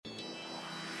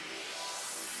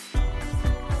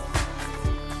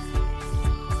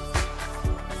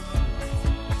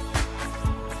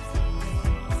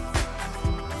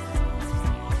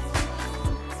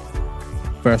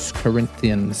1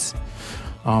 Corinthians.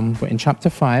 We're in chapter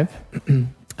 5,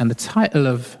 and the title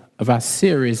of our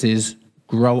series is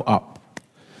Grow Up.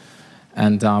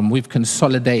 And we've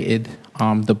consolidated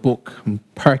the book,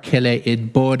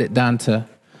 percolated, boiled it down to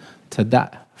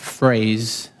that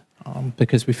phrase,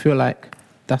 because we feel like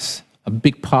that's a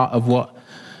big part of what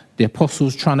the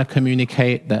apostle's trying to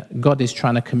communicate, that God is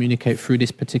trying to communicate through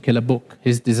this particular book,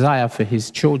 his desire for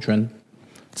his children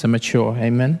to mature.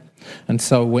 Amen. And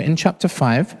so we're in chapter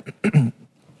 5,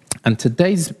 and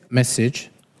today's message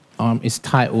is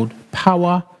titled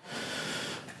Power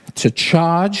to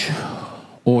Charge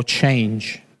or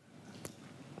Change.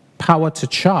 Power to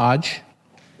charge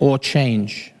or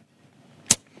change.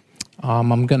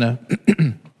 I'm going to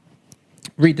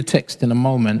read the text in a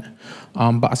moment,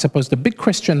 but I suppose the big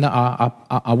question that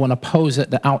I want to pose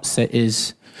at the outset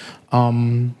is,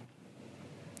 and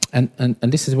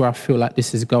this is where I feel like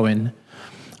this is going,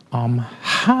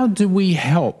 how do we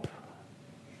help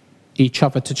each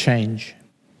other to change?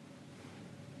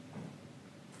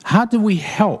 How do we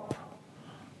help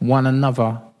one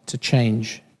another to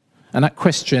change? And that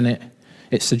question,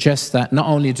 it suggests that not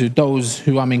only do those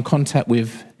who I'm in contact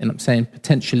with, and I'm saying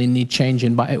potentially need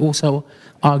changing, but it also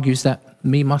argues that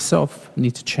me, myself,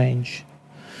 need to change.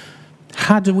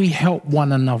 How do we help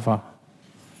one another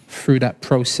through that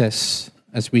process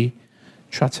as we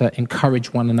try to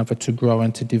encourage one another to grow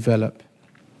and to develop?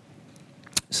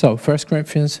 So 1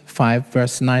 Corinthians 5,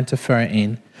 verse 9 to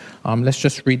 13. Let's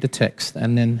just read the text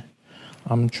and then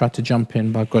try to jump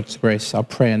in by God's grace. I'll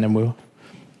pray and then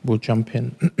we'll jump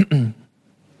in.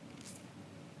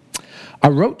 I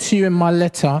wrote to you in my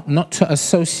letter not to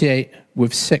associate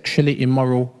with sexually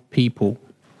immoral people.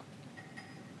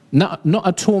 Not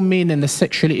at all meaning the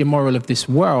sexually immoral of this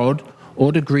world,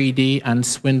 or the greedy and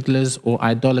swindlers or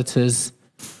idolaters,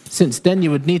 since then you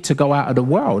would need to go out of the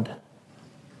world.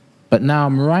 But now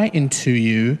I'm writing to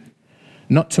you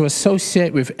not to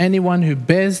associate with anyone who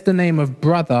bears the name of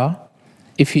brother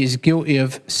if he is guilty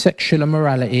of sexual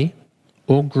immorality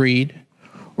or greed,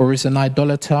 or is an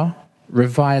idolater,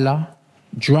 reviler,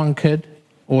 drunkard,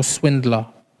 or swindler,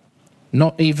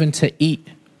 not even to eat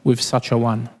with such a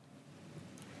one.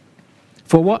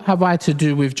 For what have I to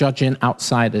do with judging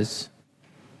outsiders?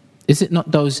 Is it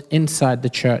not those inside the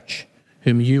church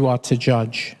whom you are to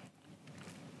judge?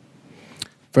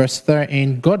 Verse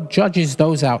 13, God judges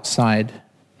those outside.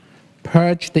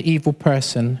 Purge the evil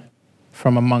person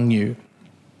from among you.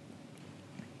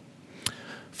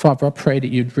 Father, I pray that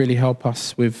you'd really help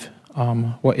us with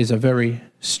what is a very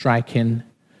striking,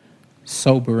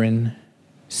 sobering,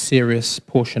 serious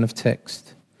portion of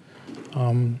text.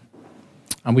 And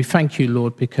we thank you,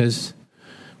 Lord, because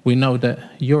we know that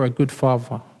you're a good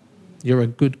father. You're a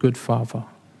good, good father.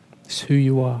 It's who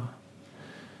you are.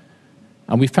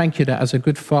 And we thank you that as a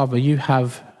good father, you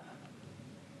have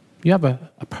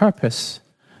a purpose.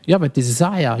 You have a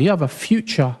desire. You have a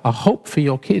future, a hope for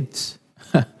your kids.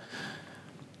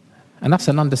 And that's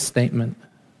an understatement,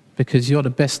 because you're the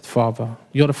best father.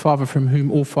 You're the father from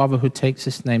whom all fatherhood takes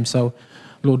its name. So,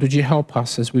 Lord, would you help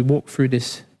us as we walk through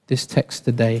this text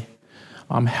today?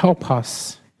 Help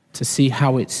us to see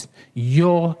how it's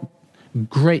your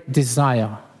great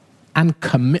desire and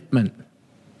commitment.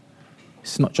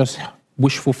 It's not just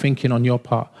wishful thinking on your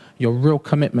part. Your real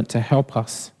commitment to help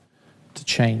us to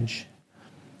change.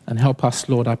 And help us,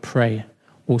 Lord, I pray,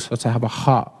 also to have a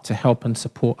heart to help and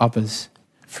support others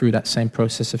through that same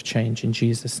process of change. In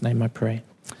Jesus' name I pray.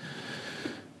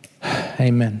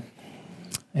 Amen.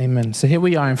 Amen. So here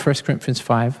we are in 1 Corinthians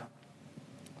 5.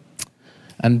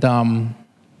 And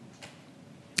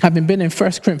having been in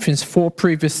 1 Corinthians 4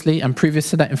 previously, and previous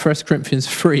to that in 1 Corinthians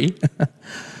 3,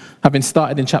 having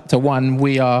started in chapter 1,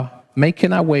 we are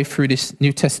making our way through this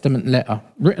New Testament letter,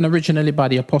 written originally by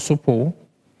the Apostle Paul,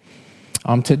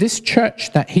 to this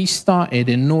church that he started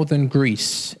in northern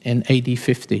Greece in AD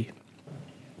 50.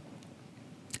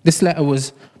 This letter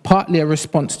was partly a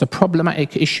response to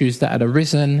problematic issues that had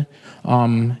arisen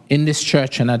in this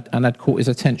church and had caught his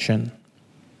attention.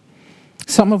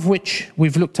 Some of which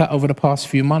we've looked at over the past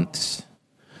few months.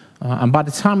 And by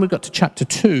the time we got to chapter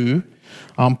 2,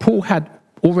 Paul had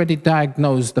already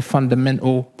diagnosed the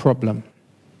fundamental problem.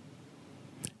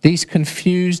 These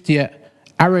confused yet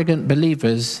arrogant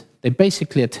believers, they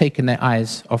basically had taken their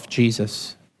eyes off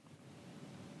Jesus.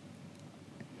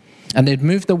 And they'd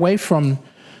moved away from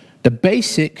the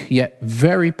basic yet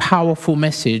very powerful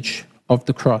message of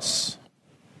the cross.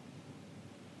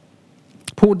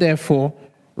 Paul, therefore,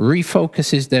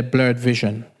 refocuses their blurred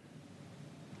vision.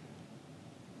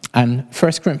 And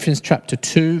 1 Corinthians chapter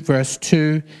 2, verse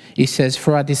 2, he says,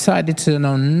 "For I decided to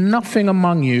know nothing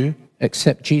among you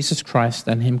except Jesus Christ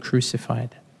and him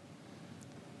crucified.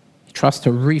 He tries to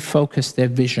refocus their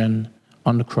vision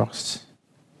on the cross.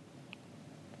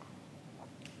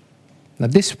 Now,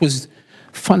 this was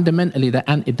fundamentally the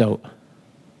antidote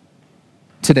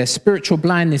to their spiritual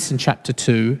blindness in chapter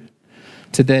 2,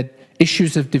 to their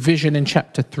issues of division in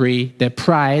chapter 3, their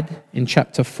pride in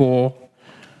chapter 4,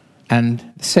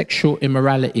 and sexual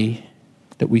immorality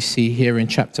that we see here in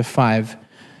chapter 5,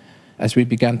 as we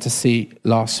began to see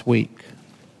last week.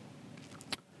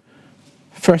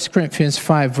 1 Corinthians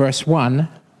 5, verse 1,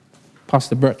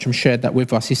 Pastor Bertram shared that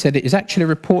with us. He said, "It is actually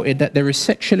reported that there is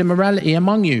sexual immorality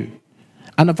among you,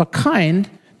 and of a kind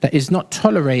that is not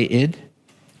tolerated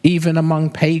even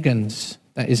among pagans,"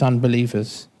 that is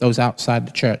unbelievers, those outside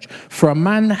the church. "For a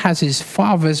man has his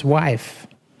father's wife."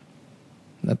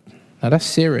 Now that's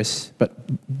serious, but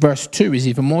verse 2 is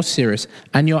even more serious.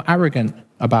 "And you're arrogant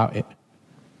about it.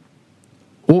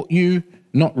 Ought you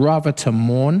not rather to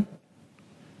mourn?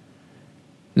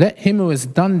 Let him who has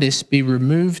done this be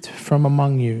removed from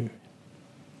among you."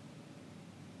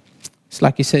 It's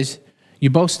like he says, you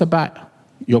boast about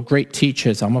your great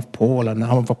teachers. I'm of Paul and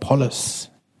I'm of Apollos.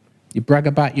 You brag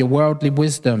about your worldly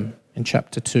wisdom in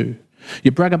chapter 2.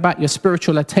 You brag about your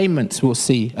spiritual attainments, we'll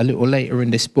see a little later in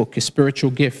this book, your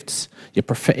spiritual gifts, your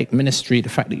prophetic ministry, the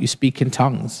fact that you speak in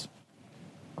tongues.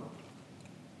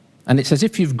 And it's as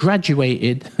if you've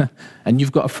graduated and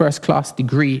you've got a first-class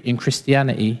degree in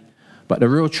Christianity, but the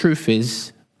real truth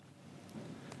is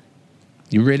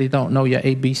you really don't know your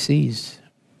ABCs.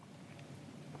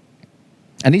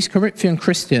 And these Corinthian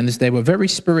Christians, they were very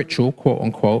spiritual, quote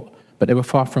unquote, but they were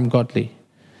far from godly.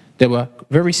 They were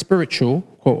very spiritual,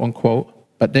 quote unquote,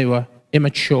 but they were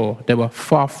immature. They were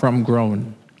far from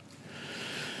grown.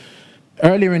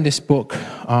 Earlier in this book,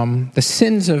 the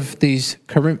sins of these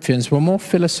Corinthians were more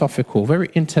philosophical, very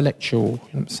intellectual, you know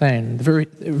what I'm saying,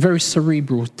 very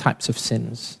cerebral types of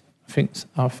sins.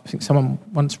 I think someone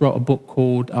once wrote a book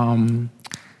called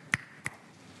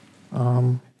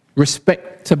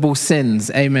Respectable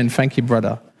Sins. Amen. Thank you,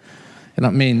 brother. You know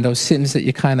what I mean? Those sins that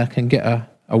you kind of can get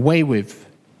away with,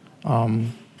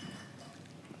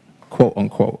 quote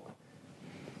unquote.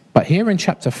 But here in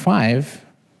chapter 5,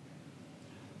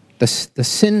 the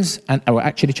sins, or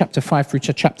actually chapter 5 through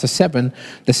to chapter 7,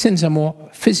 the sins are more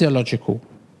physiological.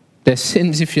 They're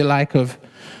sins, if you like, of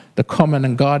the common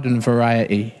and garden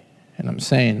variety. You know what I'm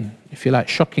saying? If you like,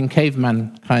 shocking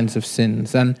caveman kinds of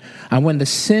sins. And when the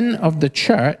sin of the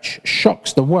church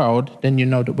shocks the world, then you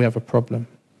know that we have a problem.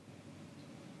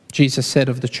 Jesus said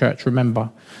of the church, remember,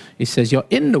 he says, you're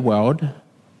in the world,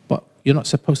 but you're not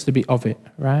supposed to be of it,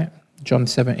 right? John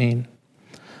 17.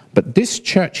 But this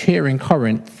church here in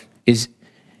Corinth is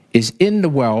in the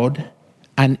world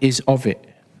and is of it.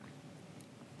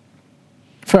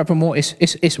 Furthermore,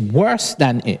 it's worse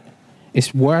than it.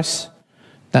 It's worse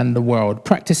than the world,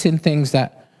 practicing things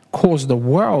that cause the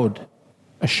world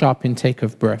a sharp intake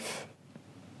of breath.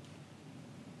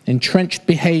 Entrenched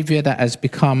behavior that has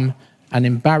become an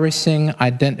embarrassing,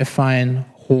 identifying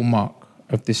hallmark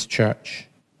of this church.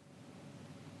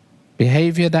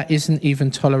 Behavior that isn't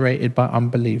even tolerated by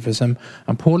unbelievers. And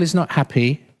Paul is not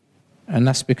happy, and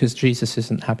that's because Jesus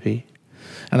isn't happy.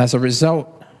 And as a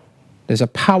result, there's a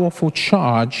powerful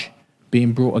charge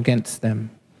being brought against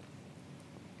them.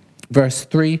 Verse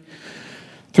 3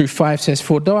 through 5 says,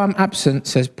 "For though I'm absent,"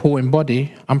 says Paul, "in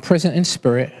body, I'm present in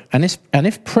spirit, and as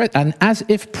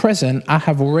if present, I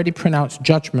have already pronounced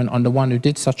judgment on the one who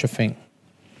did such a thing.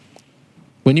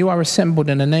 When you are assembled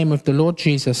in the name of the Lord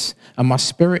Jesus, and my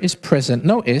spirit is present,"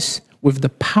 notice, "with the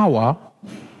power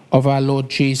of our Lord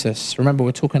Jesus." Remember,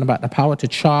 we're talking about the power to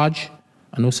charge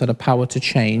and also the power to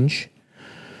change.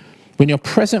 When you're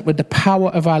present with the power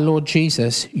of our Lord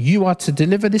Jesus, you are to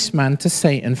deliver this man to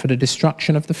Satan for the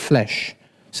destruction of the flesh,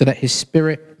 so that his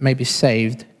spirit may be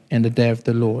saved in the day of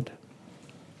the Lord.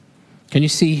 Can you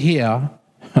see here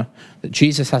that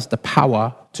Jesus has the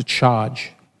power to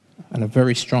charge, and a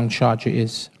very strong charge it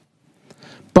is.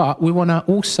 But we want to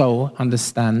also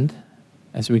understand,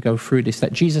 as we go through this,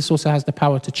 that Jesus also has the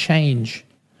power to change.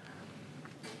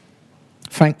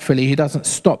 Thankfully, he doesn't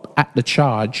stop at the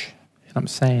charge, you know what I'm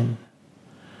saying?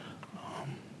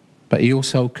 But he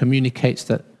also communicates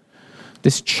that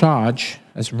this charge,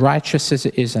 as righteous as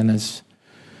it is and as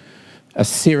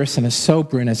serious and as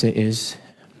sobering as it is,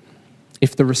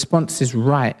 if the response is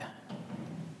right,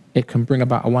 it can bring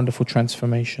about a wonderful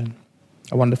transformation,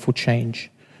 a wonderful change.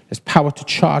 There's power to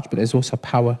charge, but there's also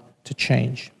power to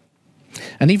change.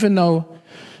 And even though,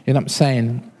 you know what I'm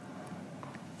saying,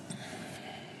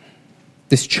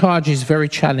 this charge is very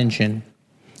challenging,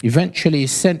 eventually,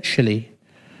 essentially,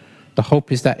 The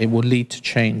hope is that it will lead to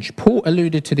change. Paul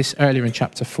alluded to this earlier in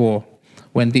chapter 4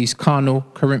 when these carnal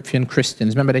Corinthian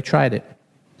Christians, remember they tried it?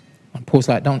 And Paul's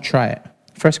like, don't try it.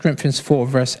 1 Corinthians 4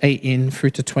 verse 18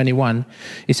 through to 21,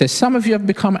 he says, some of you have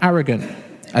become arrogant,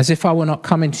 as if I were not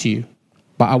coming to you.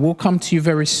 But I will come to you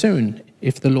very soon,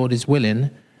 if the Lord is willing.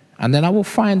 And then I will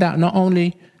find out not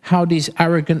only how these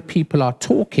arrogant people are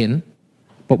talking,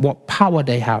 but what power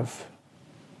they have.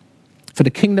 For the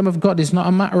kingdom of God is not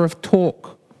a matter of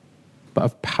talk, but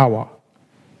of power.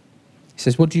 He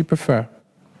says, what do you prefer?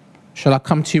 Shall I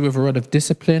come to you with a rod of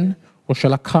discipline, or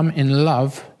shall I come in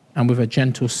love and with a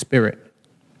gentle spirit?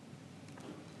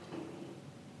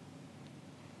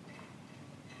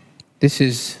 This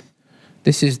is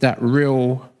that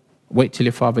real wait till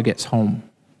your father gets home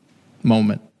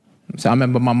moment. So I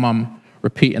remember my mum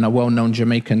repeating a well-known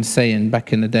Jamaican saying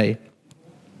back in the day.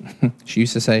 She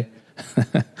used to say,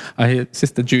 I hear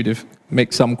Sister Judith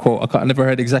make some quote. I never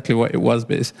heard exactly what it was,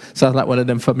 but it sounds like one of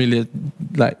them familiar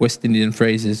like West Indian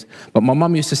phrases. But my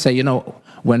mum used to say,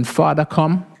 when father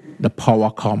come, the power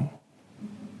come.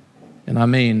 You know what I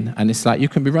mean? And it's like you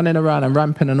can be running around and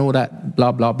ramping and all that,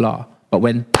 blah, blah, blah. But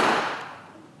when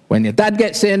your dad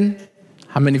gets in,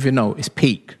 how many of you know it's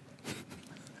peak?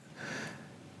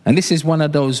 And this is one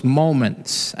of those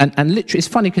moments. And literally, it's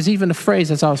funny because even the phrase,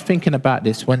 as I was thinking about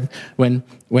this, when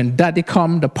daddy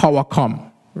come, the power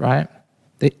come, right?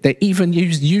 They even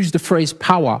use the phrase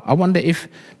power. I wonder if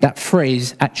that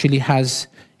phrase actually has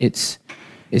its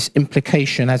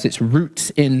implication, has its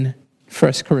roots in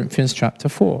 1 Corinthians chapter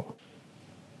 4.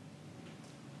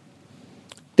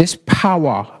 This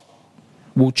power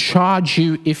will charge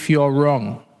you if you're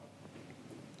wrong.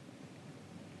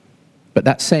 But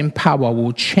that same power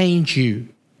will change you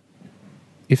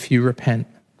if you repent.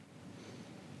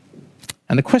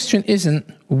 And the question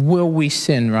isn't, will we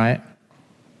sin, right?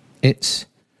 It's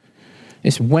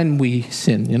when we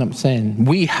sin, you know what I'm saying?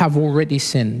 We have already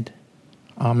sinned.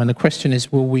 And the question is,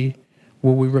 will we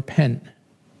repent?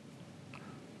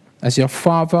 As your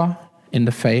father in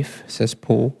the faith, says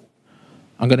Paul,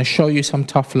 I'm going to show you some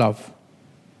tough love.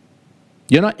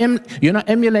 You're not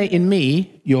emulating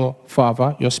me, your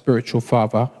father, your spiritual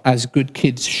father, as good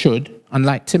kids should.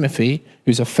 Unlike Timothy,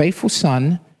 who's a faithful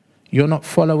son, you're not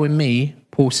following me,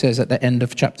 Paul says at the end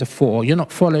of chapter 4. You're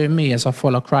not following me as I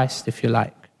follow Christ, if you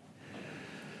like.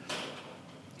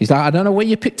 He's like, I don't know where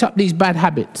you picked up these bad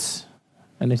habits.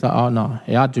 And he's like, oh no,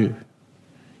 yeah, I do.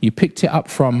 You picked it up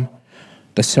from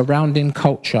the surrounding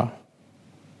culture.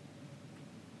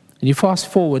 And you fast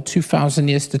forward 2,000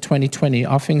 years to 2020,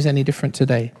 are things any different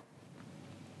today?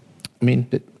 I mean,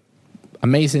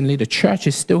 amazingly, the church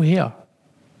is still here,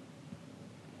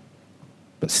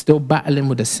 but still battling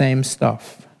with the same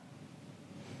stuff.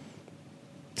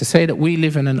 To say that we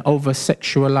live in an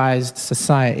over-sexualized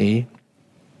society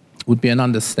would be an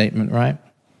understatement, right?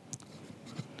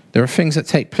 There are things that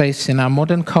take place in our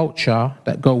modern culture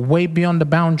that go way beyond the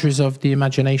boundaries of the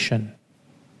imagination.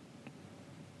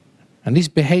 And these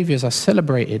behaviors are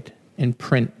celebrated in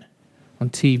print, on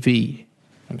TV,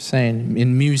 I'm saying,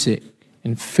 in music,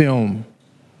 in film,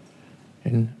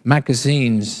 in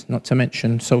magazines, not to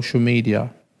mention social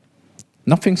media.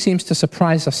 Nothing seems to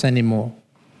surprise us anymore.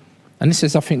 And I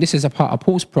think this is a part of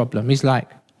Paul's problem. He's like,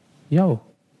 yo,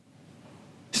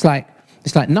 it's like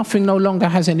nothing no longer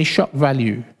has any shock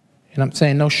value. You know what I'm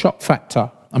saying? No shock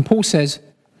factor. And Paul says,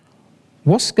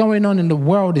 what's going on in the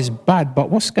world is bad, but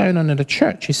what's going on in the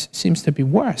church seems to be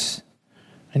worse.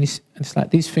 And it's like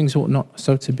these things ought not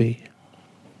so to be.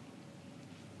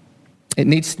 It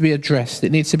needs to be addressed.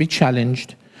 It needs to be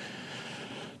challenged.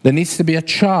 There needs to be a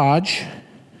charge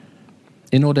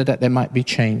in order that there might be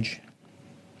change.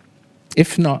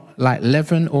 If not, like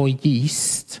leaven or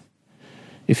yeast,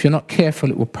 if you're not careful,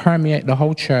 it will permeate the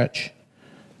whole church,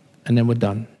 and then we're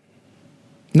done.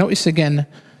 Notice again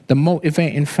the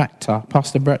motivating factor.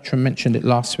 Pastor Bertram mentioned it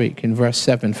last week in verse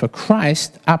 7. For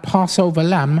Christ, our Passover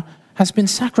lamb, has been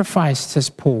sacrificed, says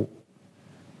Paul.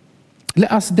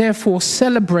 Let us therefore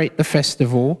celebrate the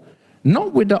festival,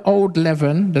 not with the old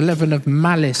leaven, the leaven of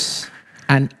malice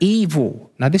and evil.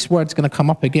 Now this word's going to come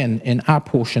up again in our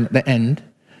portion at the end.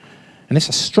 And it's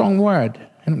a strong word. You know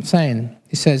what I'm saying?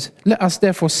 He says, let us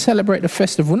therefore celebrate the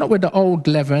festival, not with the old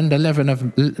leaven, the leaven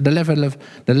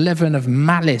of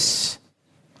malice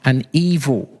and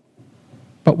evil,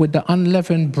 but with the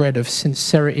unleavened bread of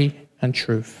sincerity and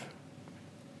truth.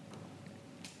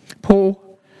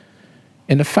 Paul,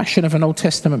 in the fashion of an Old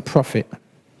Testament prophet,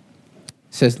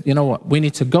 says, you know what, we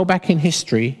need to go back in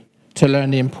history to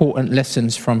learn the important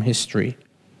lessons from history.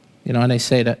 You know, and they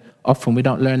say that often we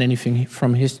don't learn anything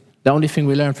from history. The only thing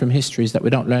we learn from history is that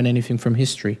we don't learn anything from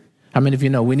history. How many of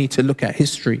you know we need to look at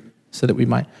history so that we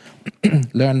might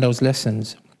learn those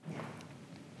lessons.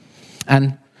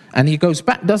 And he goes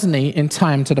back, doesn't he, in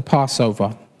time to the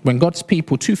Passover, when God's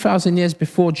people, 2,000 years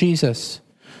before Jesus,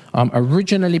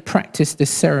 originally practiced this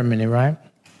ceremony, right,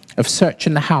 of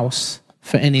searching the house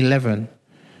for any leaven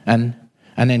and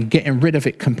then getting rid of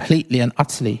it completely and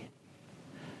utterly.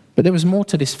 But there was more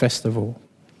to this festival.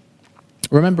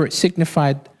 Remember, it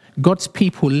signified God's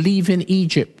people leaving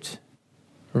Egypt.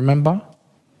 Remember?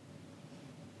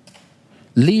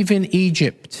 Leaving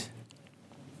Egypt.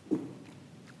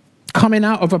 Coming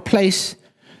out of a place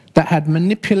that had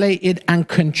manipulated and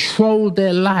controlled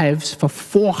their lives for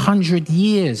 400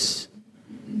 years.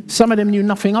 Some of them knew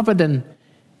nothing other than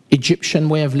Egyptian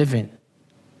way of living.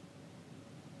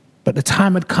 But the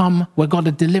time had come where God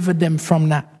had delivered them from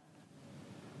that.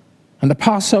 And the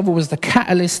Passover was the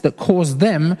catalyst that caused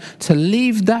them to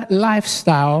leave that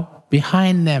lifestyle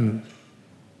behind them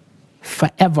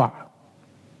forever.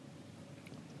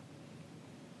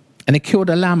 And they killed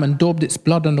a lamb and daubed its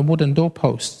blood on the wooden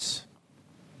doorposts.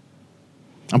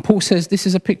 And Paul says this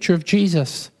is a picture of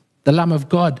Jesus, the Lamb of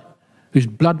God, whose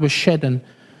blood was shed and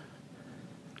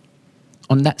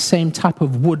on that same type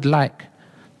of wood like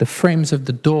the frames of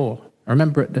the door. I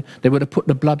remember they would have put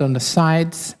the blood on the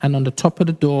sides and on the top of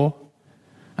the door,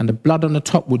 and the blood on the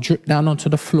top would drip down onto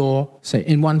the floor. So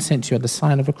in one sense, you had the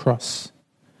sign of a cross.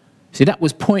 See, that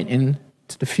was pointing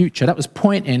to the future. That was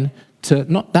pointing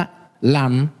to not that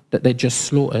lamb that they just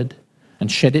slaughtered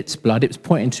and shed its blood. It was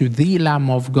pointing to the Lamb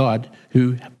of God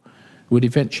who would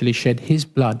eventually shed his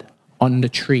blood on the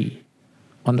tree,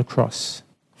 on the cross,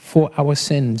 for our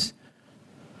sins.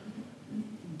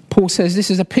 Paul says this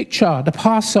is a picture, the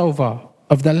Passover,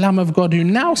 of the Lamb of God who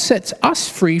now sets us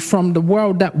free from the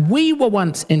world that we were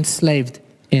once enslaved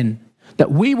in,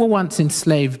 that we were once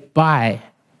enslaved by.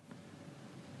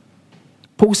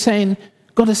 Paul's saying,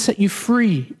 God has set you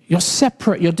free. You're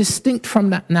separate. You're distinct from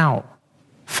that now,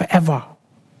 forever.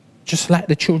 Just like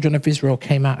the children of Israel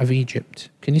came out of Egypt.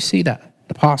 Can you see that?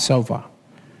 The Passover.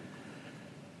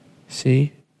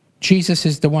 See? Jesus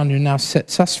is the one who now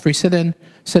sets us free. So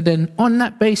then on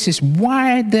that basis,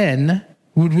 why then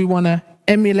would we want to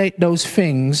emulate those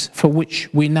things for which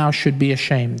we now should be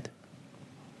ashamed?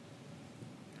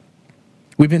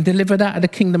 We've been delivered out of the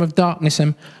kingdom of darkness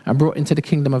and brought into the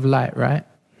kingdom of light, right?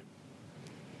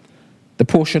 The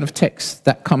portion of text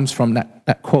that comes from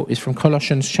that quote is from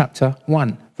Colossians chapter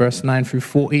 1, verse 9 through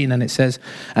 14, and it says,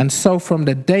 "And so from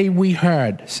the day we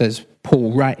heard," says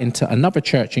Paul writing to another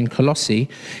church in Colossae,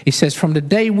 he says, "From the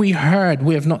day we heard,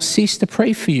 we have not ceased to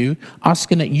pray for you,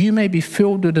 asking that you may be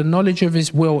filled with the knowledge of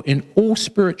his will in all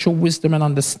spiritual wisdom and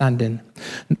understanding."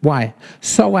 Why?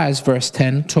 "So as," verse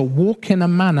 10, "to walk in a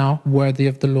manner worthy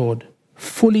of the Lord,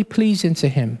 fully pleasing to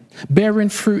him, bearing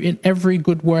fruit in every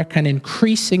good work and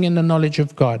increasing in the knowledge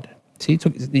of God." See,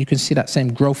 you can see that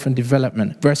same growth and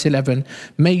development. Verse 11,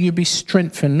 "May you be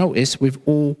strengthened," notice, "with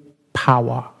all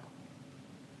power."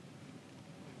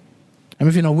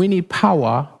 And we need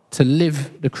power to live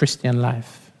the Christian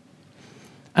life.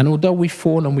 And although we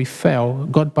fall and we fail,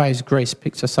 God by his grace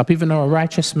picks us up. Even though a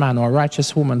righteous man or a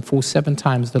righteous woman falls 7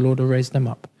 times, the Lord will raise them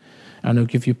up. And he'll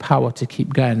give you power to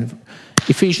keep going.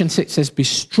 Ephesians 6 says, "Be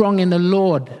strong in the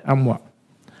Lord," and what?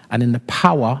 "And in the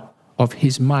power of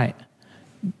his might."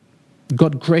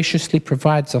 God graciously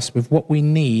provides us with what we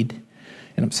need,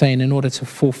 and I'm saying in order to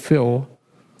fulfill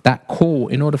that call,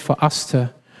 in order for us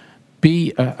to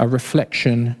be a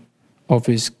reflection of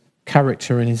his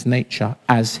character and his nature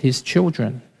as his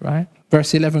children, right?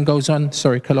 Verse 11 goes on,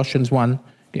 Colossians 1,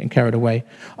 getting carried away.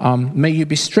 "May you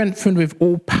be strengthened with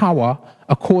all power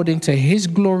according to his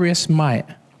glorious might,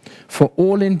 for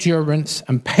all endurance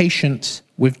and patience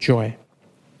with joy,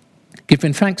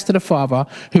 giving thanks to the Father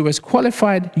who has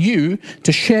qualified you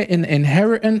to share in the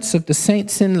inheritance of the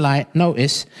saints in light."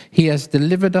 Notice, he has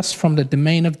delivered us from the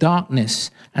domain of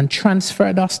darkness and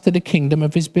transferred us to the kingdom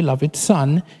of his beloved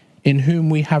Son, in whom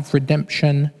we have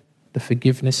redemption, the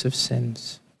forgiveness of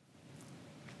sins.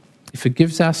 He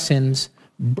forgives our sins,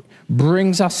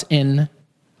 brings us in,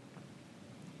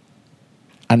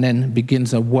 and then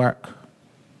begins a work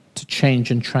to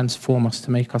change and transform us,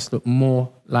 to make us look more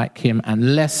like him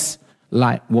and less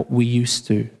like what we used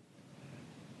to.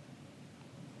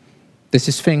 There's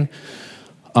this thing,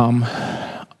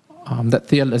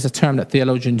 there's a term that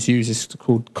theologians use, it's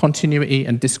called continuity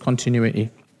and discontinuity.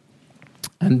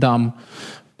 And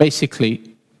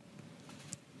basically,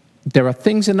 there are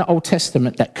things in the Old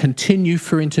Testament that continue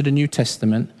through into the New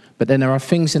Testament, but then there are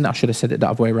things I should have said it the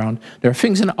other way around. There are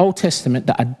things in the Old Testament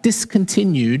that are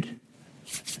discontinued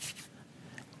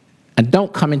and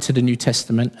don't come into the New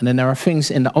Testament, and then there are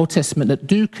things in the Old Testament that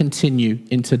do continue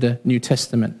into the New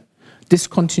Testament.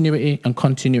 discontinuity and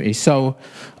continuity. So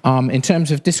in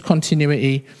terms of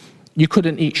discontinuity, you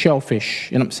couldn't eat shellfish,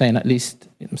 you know what I'm saying, at least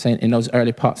in those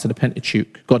early parts of the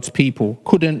Pentateuch. God's people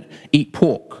couldn't eat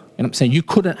pork, you know what I'm saying. You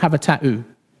couldn't have a tattoo.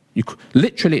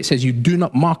 Literally, it says you do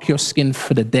not mark your skin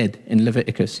for the dead in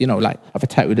Leviticus. You know, like have a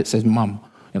tattoo that says mum, you know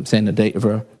what I'm saying, the date of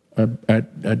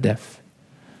her death.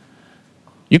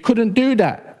 You couldn't do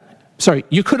that. Sorry,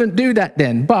 you couldn't do that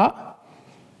then, but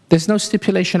there's no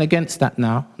stipulation against that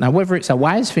now. Now, whether it's a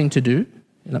wise thing to do,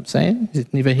 you know what I'm saying,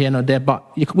 it's neither here nor there,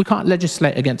 but we can't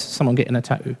legislate against someone getting a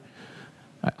tattoo.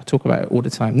 I talk about it all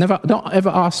the time. Don't ever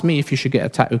ask me if you should get a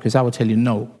tattoo, because I will tell you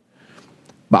no.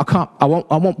 But I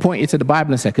won't point you to the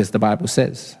Bible and say, because the Bible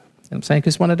says. You know what I'm saying?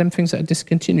 Because one of them things that are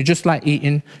discontinued, just like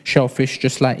eating shellfish,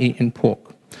 just like eating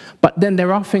pork. But then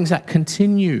there are things that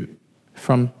continue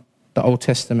from the Old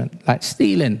Testament, like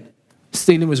stealing.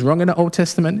 Stealing was wrong in the Old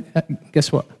Testament.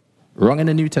 Guess what? Wrong in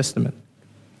the New Testament.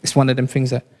 It's one of them things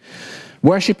that...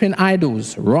 Worshipping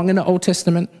idols, wrong in the Old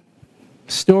Testament,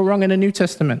 still wrong in the New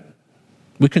Testament.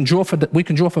 We can draw for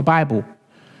Bible. You know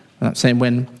what I'm saying?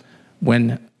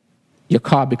 When your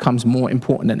car becomes more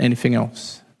important than anything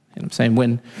else. You know what I'm saying?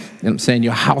 When, you know what I'm saying,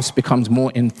 your house becomes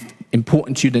more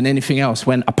important to you than anything else.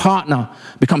 When a partner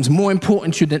becomes more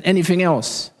important to you than anything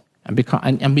else.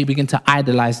 And we begin to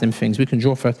idolize them things. We can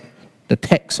draw for the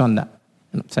text on that.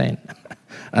 You know what I'm saying?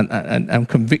 And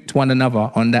convict one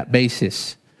another on that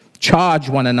basis. Charge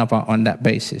one another on that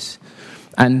basis.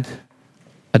 And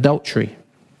adultery.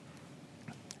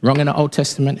 Wrong in the Old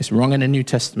Testament, it's wrong in the New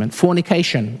Testament.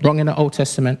 Fornication, wrong in the Old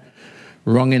Testament,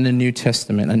 wrong in the New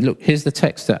Testament. And look, here's the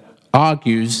text that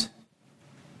argues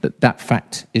that that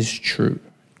fact is true.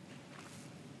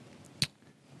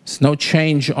 There's no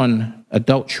change on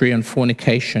adultery and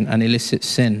fornication and illicit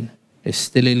sin. It's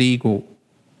still illegal.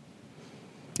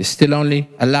 You're still only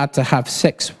allowed to have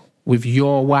sex with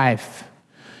your wife.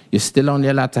 You're still only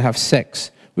allowed to have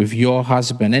sex with your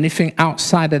husband. Anything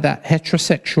outside of that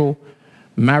heterosexual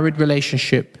married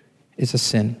relationship is a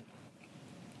sin.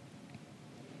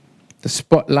 The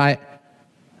spotlight,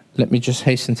 let me just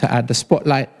hasten to add, the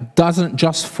spotlight doesn't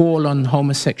just fall on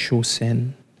homosexual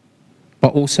sin,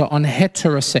 but also on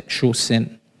heterosexual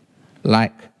sin,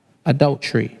 like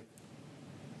adultery,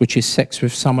 which is sex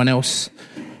with someone else,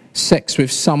 sex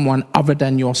with someone other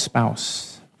than your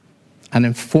spouse. And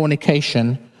then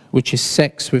fornication, which is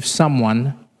sex with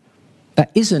someone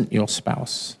that isn't your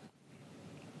spouse.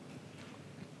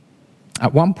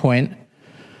 At one point,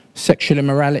 sexual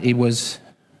immorality was,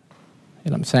 you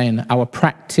know what I'm saying, our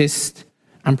practiced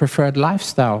and preferred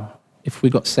lifestyle if we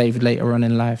got saved later on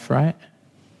in life, right?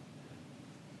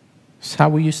 It's how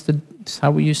we used to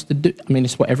do. I mean,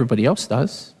 it's what everybody else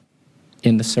does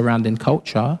in the surrounding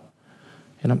culture.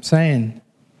 You know what I'm saying?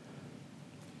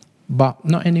 But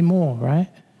not anymore, right?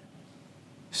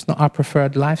 It's not our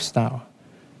preferred lifestyle.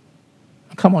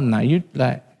 Come on now, you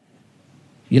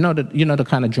know the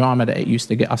kind of drama that it used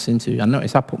to get us into. I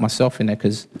noticed I put myself in there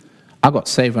because I got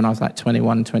saved when I was like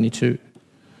 21, 22.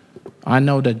 I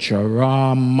know the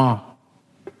drama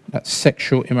that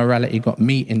sexual immorality got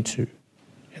me into. You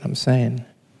know what I'm saying?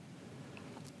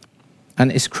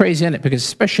 And it's crazy, isn't it? Because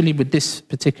especially with this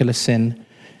particular sin,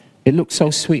 it looked so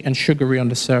sweet and sugary on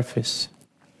the surface.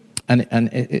 And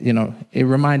it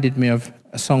reminded me of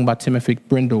a song by Timothy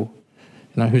Brindle,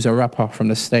 who's a rapper from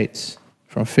the States,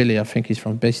 from Philly. I think he's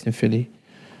based in Philly.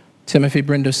 Timothy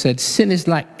Brindle said, "Sin is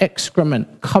like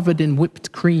excrement covered in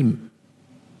whipped cream."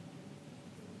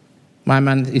 My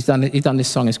man, he's done this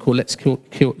song. It's called "Let's Kill."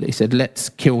 He said, "Let's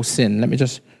kill sin." Let me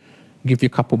just give you a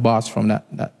couple bars from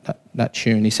that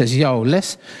tune. He says, "Yo,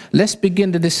 let's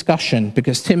begin the discussion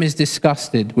because Tim is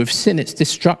disgusted with sin. It's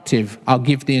destructive. I'll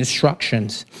give the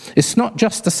instructions. It's not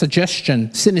just a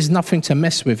suggestion. Sin is nothing to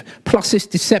mess with. Plus, it's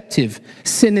deceptive.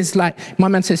 Sin is like, my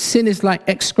man says, sin is like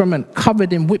excrement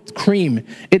covered in whipped cream.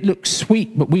 It looks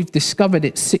sweet, but we've discovered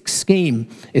its sick scheme.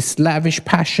 Its lavish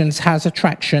passions has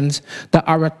attractions that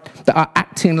are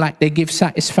acting like they give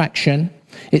satisfaction.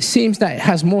 It seems that it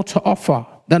has more to offer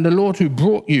than the Lord who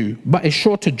brought you, but is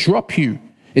sure to drop you.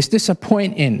 It's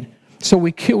disappointing. So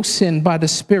we kill sin by the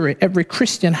Spirit. Every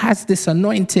Christian has this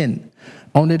anointing.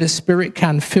 Only the Spirit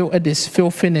can filter this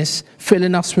filthiness,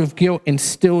 filling us with guilt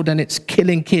instilled, and it's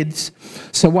killing kids.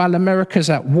 So while America's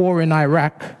at war in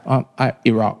Iraq,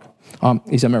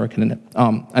 he's American, isn't it?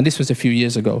 And this was a few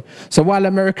years ago. So while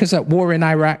America's at war in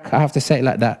Iraq, I have to say it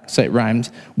like that, so it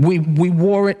rhymes. We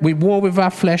war with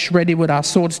our flesh, ready with our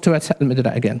swords to attack. Let me do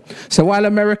that again. So while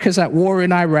America's at war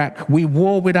in Iraq, we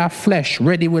war with our flesh,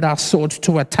 ready with our swords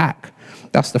to attack.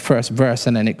 That's the first verse,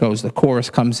 and then it goes, the chorus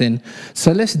comes in.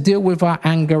 So let's deal with our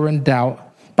anger and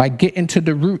doubt by getting to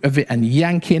the root of it and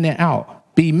yanking it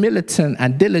out. Be militant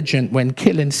and diligent when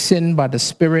killing sin by the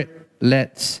Spirit.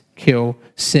 Let's kill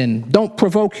sin. Don't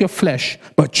provoke your flesh,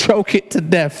 but choke it to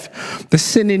death. The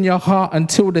sin in your heart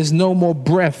until there's no more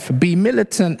breath. Be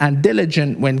militant and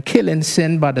diligent when killing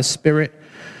sin by the Spirit.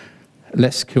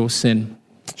 Let's kill sin.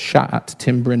 Shout out to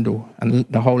Tim Brindle and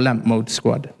the whole Lamp Mode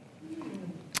squad.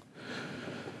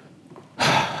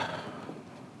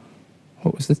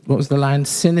 What was the line?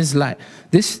 Sin is like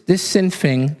this sin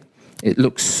thing. It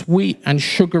looks sweet and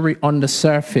sugary on the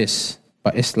surface,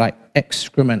 but it's like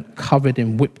excrement covered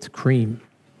in whipped cream.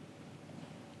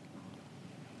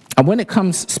 And when it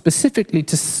comes specifically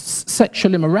to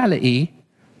sexual immorality,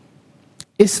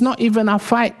 it's not even a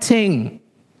fight thing.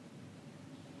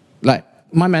 Like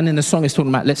my man in the song is talking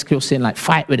about, let's kill sin, like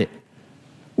fight with it.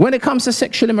 When it comes to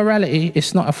sexual immorality,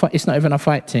 it's not even a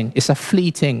fight thing. It's a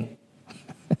fleeting.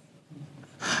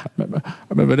 I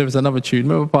remember there was another tune.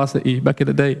 Remember Pastor E back in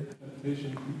the day?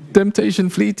 Temptation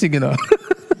fleeting, you know.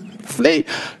 Flee.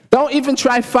 Don't even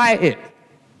try fight it.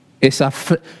 It's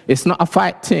not a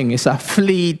fight thing. It's a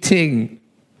fleeting.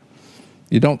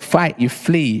 You don't fight, you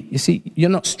flee. You see,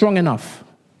 you're not strong enough.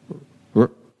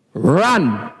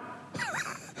 Run.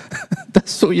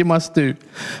 That's all you must do.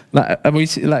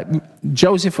 Like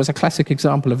Joseph was a classic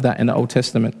example of that in the Old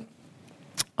Testament.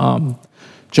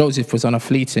 Joseph was on a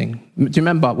fleeting. Do you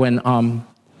remember when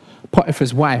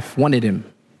Potiphar's wife wanted him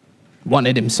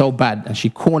so bad, and she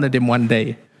cornered him one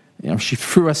day. You know, she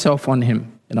threw herself on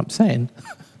him. You know what I'm saying?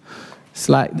 It's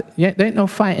like, yeah, there ain't no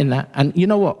fighting that. And you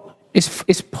know what?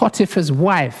 It's Potiphar's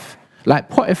wife. Like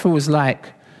Potiphar was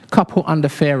like couple under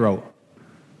Pharaoh.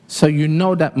 So you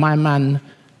know that my man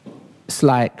is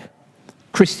like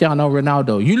Cristiano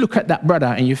Ronaldo. You look at that brother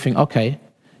and you think, okay,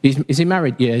 is he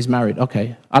married? Yeah, he's married.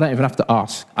 Okay. I don't even have to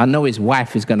ask. I know his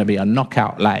wife is going to be a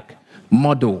knockout, like,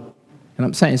 model. You know what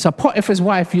I'm saying? So Potiphar's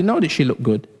wife, you know that she looked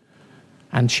good.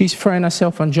 And she's throwing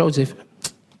herself on Joseph.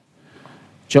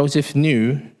 Joseph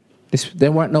knew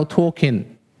there weren't no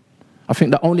talking. I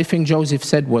think the only thing Joseph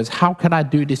said was, how can I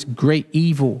do this great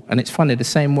evil? And it's funny, the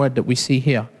same word that we see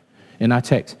here in our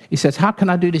text. He says, how can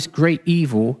I do this great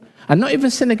evil and not even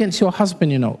sin against your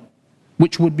husband, you know,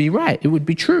 which would be right. It would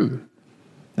be true.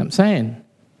 You know what I'm saying?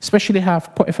 Especially how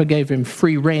Potiphar gave him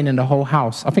free reign in the whole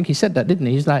house. I think he said that, didn't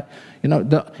he? He's like, you know,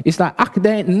 it's like,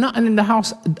 there ain't nothing in the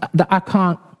house that I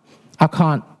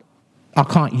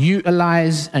can't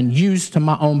utilize and use to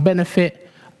my own benefit.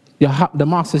 The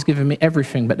master's given me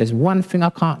everything, but there's one thing I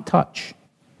can't touch,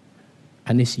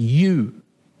 and it's you.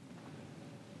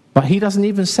 But he doesn't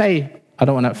even say, I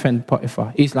don't want to offend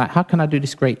Potiphar. He's like, how can I do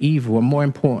this great evil? And more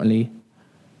importantly,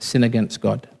 sin against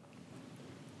God.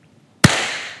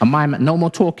 And my man, no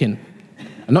more talking,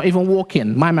 not even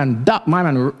walking. My man,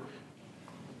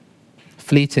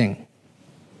 fleeting.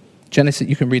 Genesis,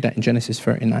 you can read that in Genesis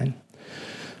 39.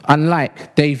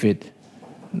 Unlike David,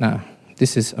 now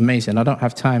this is amazing. I don't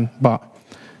have time, but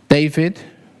David,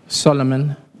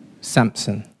 Solomon,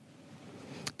 Samson.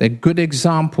 They're good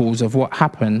examples of what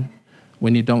happened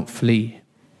when you don't flee. You know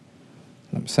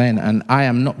what I'm saying? And I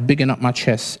am not bigging up my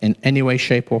chest in any way,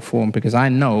 shape, or form, because I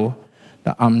know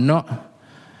that I'm not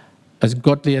as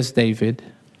godly as David,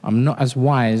 I'm not as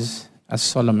wise as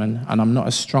Solomon, and I'm not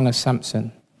as strong as Samson. You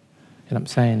know what I'm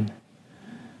saying?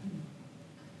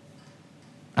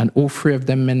 And all three of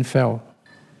them men fell.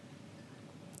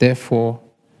 Therefore,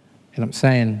 you know what I'm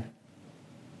saying?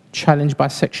 Challenged by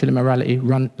sexual immorality,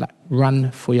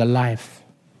 run for your life.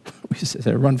 We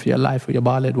say, run for your life for your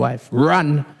bar-led wife.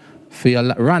 Run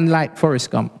like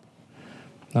Forrest Gump.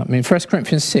 I mean, 1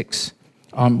 Corinthians 6,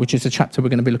 which is the chapter we're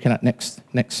going to be looking at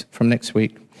from next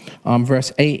week.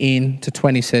 Verse 18 to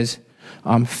 20 says,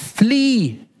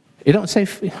 flee. It don't say,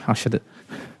 I should have.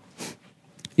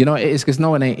 You know what it is? Because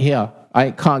no one ain't here.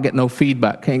 I can't get no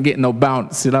feedback, can't get no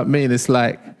bounce. You know what I mean? It's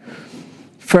like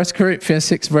 1 Corinthians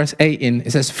 6, verse 18.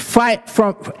 It says, fight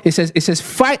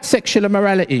sexual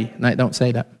immorality. No, don't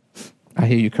say that. I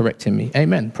hear you correcting me.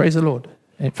 Amen. Praise the Lord.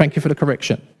 Thank you for the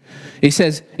correction. It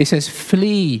says,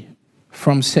 flee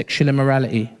from sexual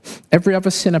immorality. Every other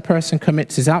sin a person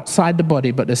commits is outside the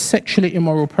body, but the sexually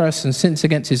immoral person sins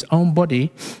against his own body.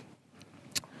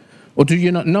 Or do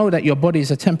you not know that your body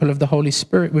is a temple of the Holy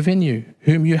Spirit within you,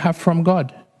 whom you have from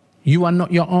God? You are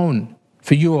not your own,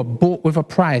 for you are bought with a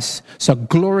price. So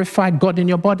glorify God in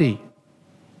your body.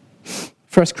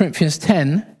 1 Corinthians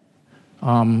 10,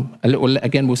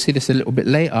 again, we'll see this a little bit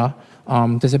later.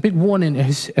 There's a big warning,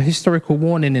 a historical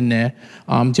warning in there.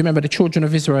 Do you remember the children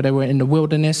of Israel? They were in the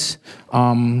wilderness,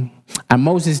 and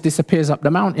Moses disappears up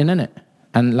the mountain, innit?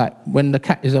 And like when the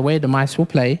cat is away, the mice will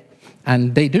play,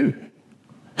 and they do.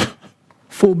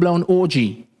 Full-blown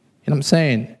orgy. You know what I'm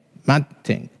saying? Mad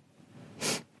thing.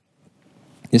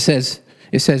 It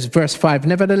says, verse 5,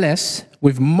 nevertheless,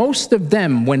 with most of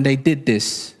them, when they did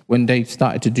this, when they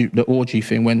started to do the orgy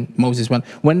thing, when Moses went,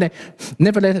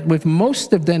 nevertheless, with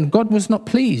most of them, God was not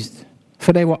pleased,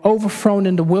 for they were overthrown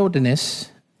in the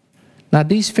wilderness. Now,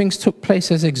 these things took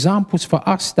place as examples for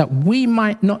us that we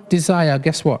might not desire,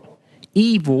 guess what?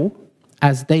 Evil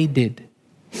as they did.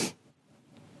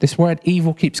 This word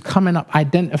evil keeps coming up,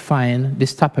 identifying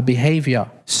this type of behavior.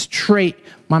 Straight,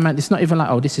 my man, it's not even like,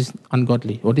 oh, this is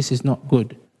ungodly or this is not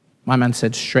good. My man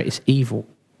said straight, it's evil.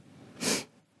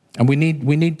 And we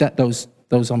need that those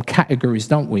categories,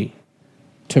 don't we?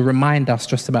 To remind us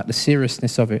just about the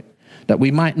seriousness of it. That we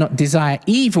might not desire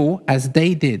evil as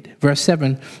they did. Verse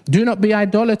 7, do not be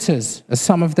idolaters, as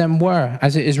some of them were,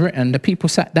 as it is written. The people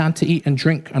sat down to eat and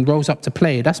drink and rose up to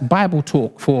play. That's Bible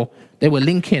talk for they were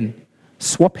linking,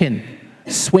 swapping,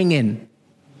 swinging.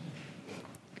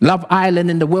 Love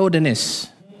Island in the wilderness.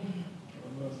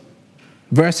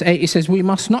 Verse 8, it says, we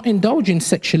must not indulge in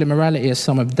sexual immorality as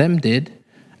some of them did,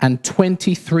 and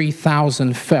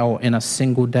 23,000 fell in a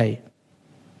single day.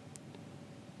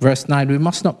 Verse 9, we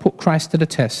must not put Christ to the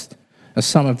test, as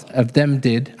some of them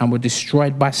did, and were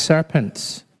destroyed by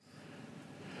serpents.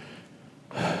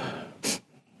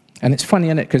 And it's funny,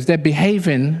 isn't it? Because they're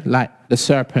behaving like the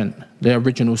serpent, the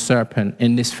original serpent,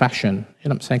 in this fashion. You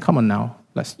know what I'm saying? Come on now.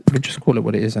 Let's just call it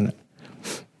what it is, isn't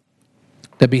it?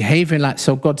 They're behaving like,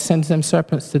 so God sends them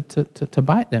serpents to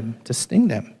bite them, to sting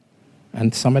them.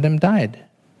 And some of them died.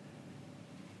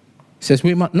 It says,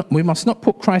 we must not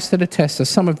put Christ to the test, as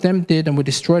some of them did and were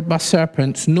destroyed by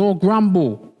serpents, nor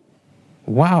grumble.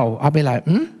 Wow. I'll be like,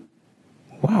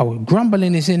 wow,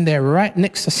 grumbling is in there right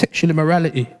next to sexual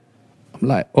immorality. I'm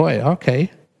like, oi, okay.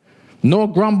 Nor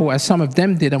grumble, as some of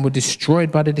them did and were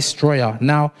destroyed by the destroyer.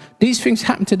 Now, these things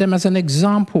happened to them as an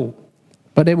example,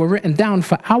 but they were written down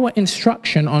for our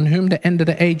instruction, on whom the end of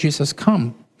the ages has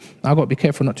come. I've got to be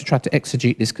careful not to try to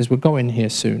exegete this, because we're going here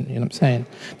soon, you know what I'm saying?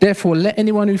 Therefore, let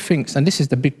anyone who thinks, and this is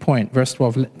the big point, verse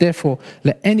 12, therefore,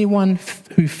 let anyone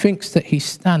who thinks that he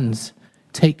stands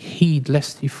take heed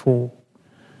lest he fall.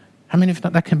 I mean, if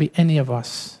that can be any of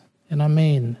us, you know what I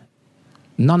mean?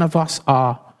 None of us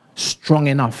are strong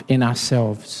enough in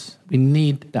ourselves. We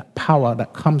need that power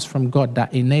that comes from God,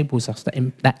 that enables us,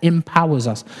 that empowers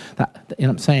us, that, you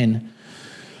know what I'm saying,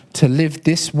 to live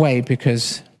this way,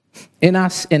 because in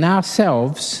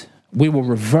ourselves, we will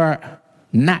revert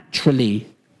naturally,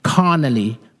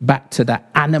 carnally, back to that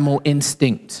animal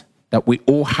instinct that we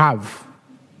all have.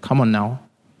 Come on now.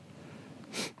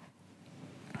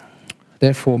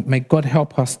 Therefore, may God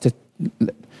help us to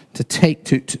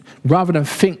rather than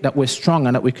think that we're strong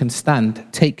and that we can stand,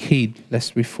 take heed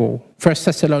lest we fall. 1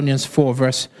 Thessalonians 4,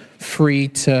 verse 3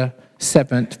 to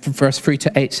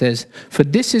 8 says, for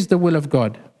this is the will of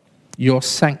God, your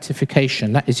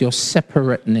sanctification, that is your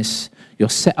separateness, your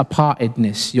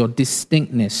set-apartedness, your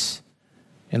distinctness.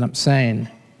 You know what I'm saying?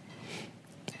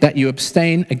 That you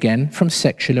abstain again from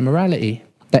sexual immorality.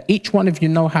 That each one of you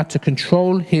know how to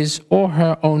control his or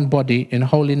her own body in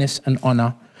holiness and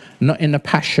honor, not in the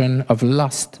passion of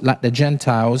lust like the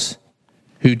Gentiles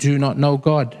who do not know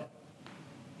God.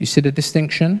 You see the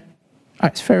distinction?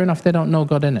 It's fair enough they don't know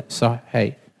God, innit? So,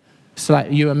 hey. It's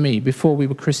like you and me, before we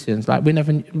were Christians, like we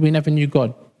never knew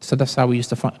God. So that's how we used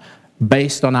to find,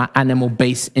 based on our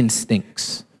animal-based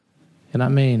instincts. You know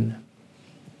what I mean?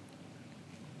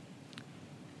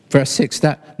 Verse 6,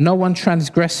 that no one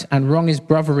transgress and wrong his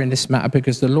brother in this matter,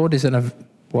 because the Lord is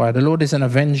an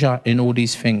avenger in all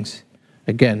these things.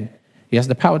 Again, he has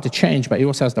the power to change, but he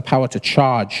also has the power to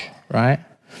charge, right?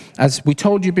 As we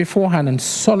told you beforehand and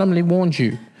solemnly warned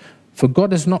you, for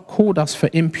God has not called us for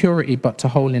impurity, but to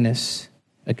holiness.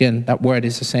 Again, that word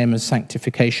is the same as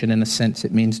sanctification in a sense.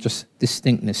 It means just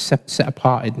distinctness,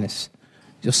 set-apartedness.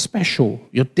 You're special,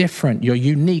 you're different, you're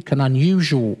unique and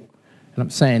unusual. You know what I'm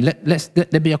saying? Let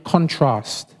there be a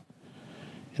contrast.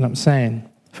 You know what I'm saying?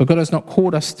 For God has not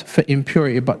called us for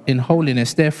impurity, but in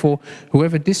holiness. Therefore,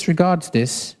 whoever disregards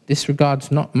this, disregards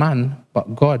not man,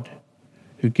 but God,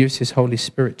 who gives his Holy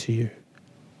Spirit to you.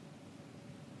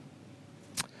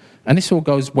 And this all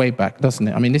goes way back, doesn't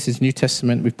it? I mean, this is New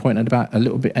Testament. We've pointed about a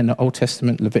little bit in the Old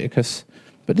Testament, Leviticus.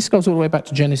 But this goes all the way back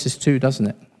to Genesis 2, doesn't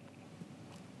it?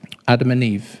 Adam and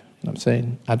Eve. You know what I'm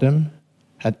saying? Adam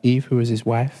had Eve, who was his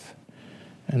wife.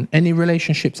 And any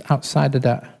relationships outside of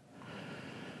that,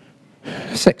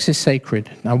 sex is sacred.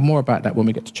 Now, more about that when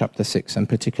we get to chapter 6 and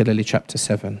particularly chapter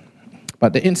 7.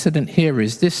 But the incident here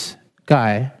is this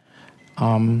guy,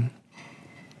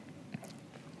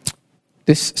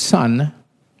 this son,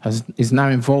 is now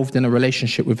involved in a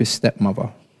relationship with his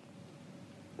stepmother.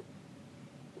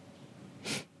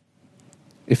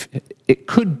 if it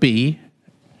could be,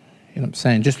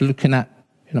 just looking at,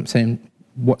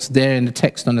 what's there in the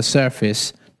text on the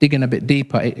surface, digging a bit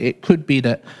deeper, it could be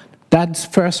that Dad's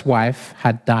first wife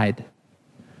had died,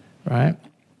 right?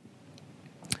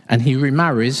 And he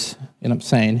remarries,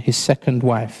 his second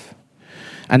wife.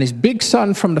 And his big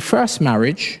son from the first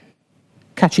marriage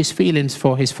catches feelings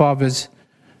for his father's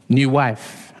new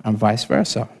wife and vice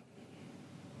versa.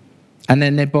 And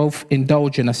then they both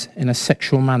indulge in a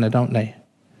sexual manner, don't they?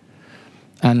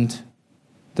 And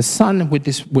the son with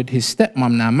his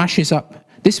stepmom now mashes up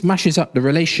the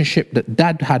relationship that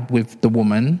Dad had with the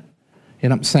woman.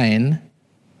 It's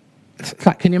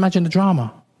like, can you imagine the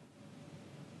drama?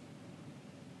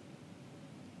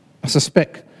 I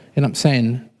suspect,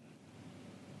 because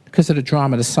of the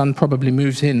drama, the son probably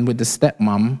moves in with the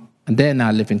stepmom, and they're now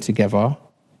living together.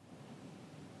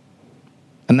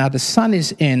 And now the son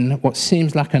is in what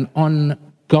seems like an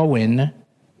ongoing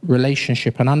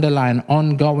relationship, an underlying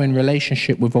ongoing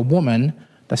relationship with a woman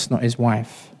that's not his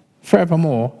wife.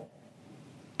 Furthermore,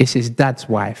 it's his dad's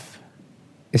wife.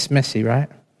 It's messy, right?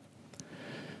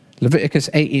 Leviticus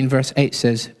 18 verse 8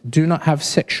 says, "Do not have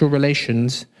sexual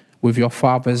relations with your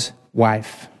father's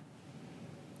wife.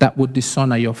 That would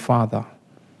dishonor your father."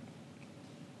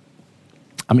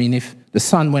 I mean, if the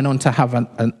son went on to have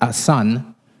a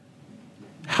son,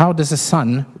 how does a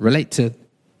son relate to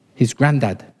his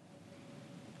granddad?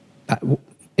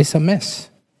 It's a mess.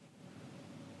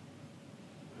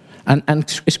 And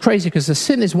it's crazy because the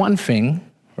sin is one thing,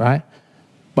 right?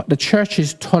 But the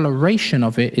church's toleration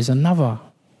of it is another.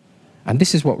 And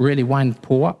this is what really winds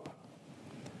Paul up.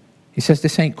 He says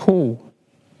this ain't cool.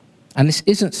 And this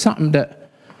isn't something that,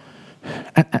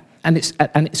 and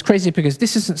it's crazy because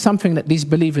this isn't something that these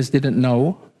believers didn't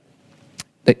know,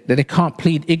 that they can't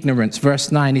plead ignorance.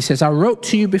 Verse 9, he says, "I wrote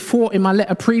to you before in my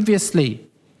letter previously."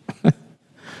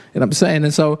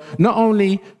 And so not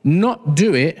only not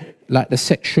do it, like the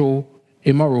sexual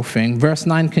immoral thing, verse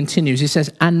 9 continues, he says,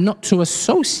 "and not to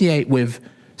associate with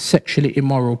sexually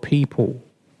immoral people."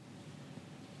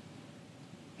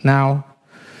 Now,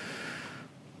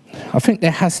 I think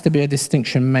there has to be a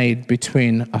distinction made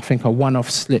between, a one-off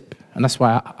slip, and that's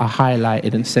why I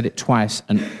highlighted and said it twice,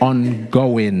 an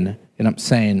ongoing,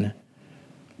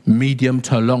 medium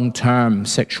to long-term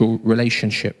sexual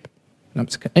relationship.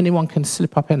 Anyone can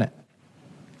slip up in it.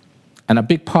 And a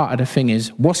big part of the thing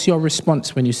is, what's your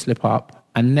response when you slip up?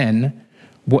 And then,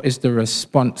 what is the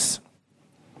response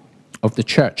of the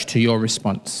church to your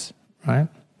response, right?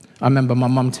 I remember my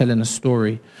mum telling a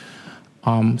story.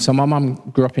 So my mum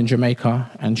grew up in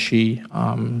Jamaica, and she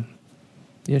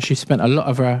spent a lot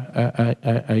of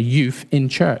her youth in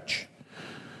church.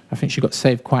 I think she got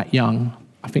saved quite young.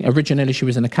 I think originally she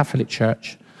was in a Catholic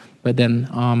church, but then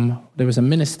there was a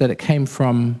minister that came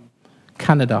from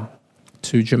Canada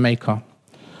to Jamaica,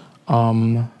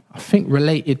 I think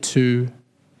related to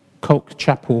Coke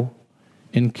Chapel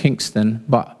in Kingston,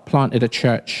 but planted a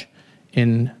church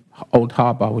in Old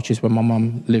Harbour, which is where my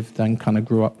mum lived and kind of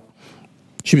grew up.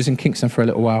 She was in Kingston for a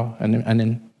little while, and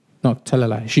then, no, tell a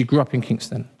lie, she grew up in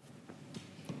Kingston.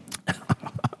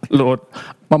 Lord,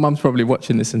 my mum's probably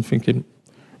watching this and thinking,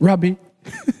 Robbie,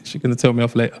 she's going to tell me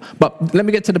off later. But let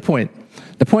me get to the point.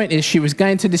 The point is, she was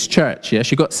going to this church, yeah?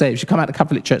 She got saved. She came out of the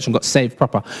Catholic church and got saved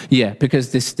proper. Yeah,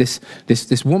 because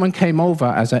this woman came over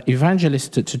as an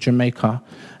evangelist to Jamaica,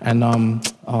 and,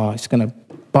 it's going to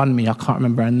bun me, I can't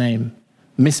remember her name.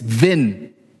 Miss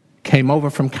Vin came over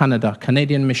from Canada,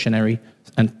 Canadian missionary,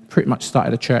 and pretty much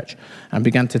started a church and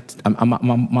began to,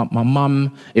 my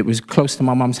mum, it was close to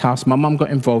my mum's house. My mum got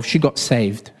involved. She got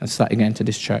saved and started going to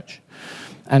this church.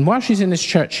 And while she's in this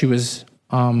church,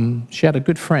 she had a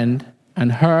good friend,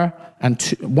 and her and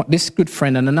this good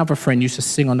friend and another friend used to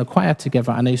sing on the choir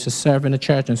together, and they used to serve in the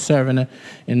church and serve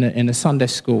in the Sunday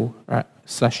school, right,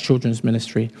 / children's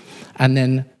ministry. And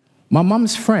then my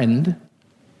mum's friend,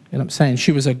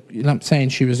 she was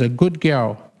a good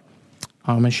girl,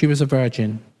 and she was a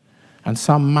virgin, and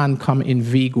some man come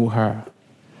inveigle her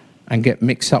and get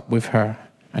mixed up with her,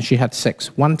 and she had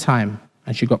sex one time,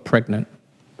 and she got pregnant.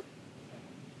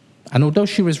 And although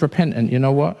she was repentant, you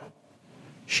know what?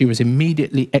 She was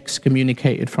immediately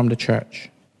excommunicated from the church.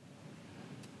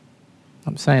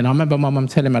 I remember my mum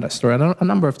telling me that story a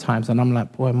number of times, and I'm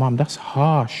like, boy, Mum, that's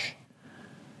harsh.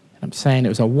 It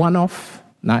was a one-off.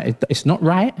 Now, it's not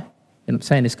right.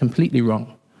 It's completely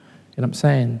wrong.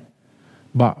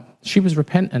 But she was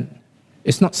repentant.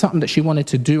 It's not something that she wanted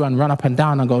to do and run up and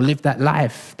down and go live that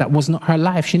life. That was not her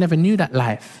life. She never knew that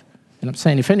life.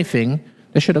 If anything,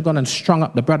 they should have gone and strung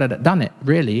up the brother that done it,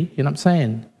 really.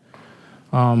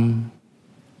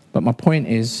 But my point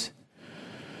is,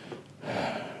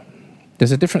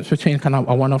 There's a difference between kind of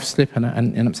a one-off slip and you know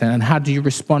what I'm saying, and how do you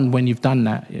respond when you've done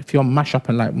that? If you're mash up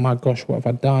and like, my gosh, what have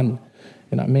I done?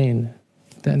 You know what I mean?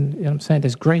 Then, you know what I'm saying,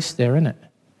 there's grace there, innit?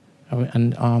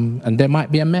 And there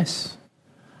might be a mess.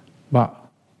 But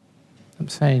I'm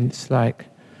saying it's like,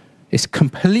 it's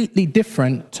completely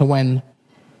different to when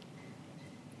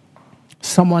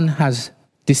someone has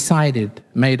decided,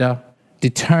 made a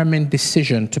determined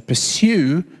decision to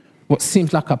pursue what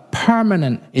seems like a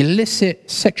permanent,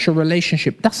 illicit sexual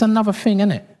relationship. That's another thing,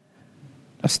 isn't it?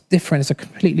 That's different. It's a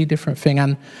completely different thing.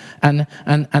 And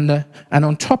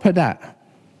on top of that,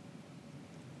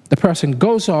 the person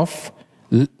goes off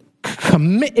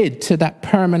committed to that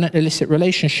permanent illicit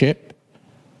relationship,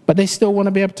 but they still want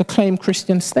to be able to claim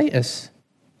Christian status.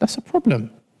 That's a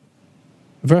problem.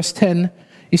 Verse 10,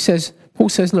 Paul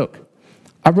says, look,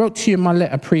 I wrote to you in my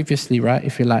letter previously, right,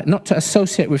 if you like, not to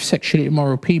associate with sexually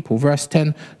immoral people. Verse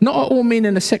 10, not at all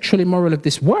meaning the sexually immoral of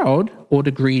this world, or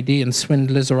the greedy and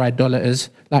swindlers or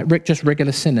idolaters, like just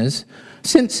regular sinners,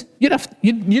 since you'd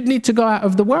need to go out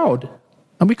of the world.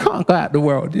 And we can't go out of the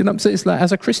world. You know what I'm saying? It's like,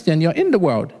 as a Christian, you're in the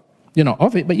world. You're not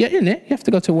of it, but you're in it. You have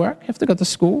to go to work. You have to go to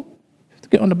school. You have to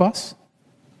get on the bus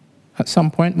at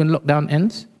some point when lockdown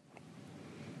ends.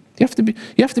 You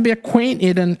have to be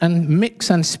acquainted and mix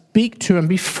and speak to and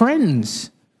be friends.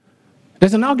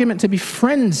 There's an argument to be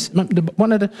friends.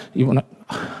 It's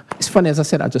funny, as I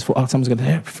said, I just thought, someone's going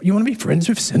to, you want to be friends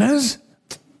with sinners?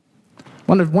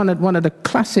 One of the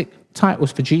classic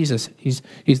titles for Jesus, he's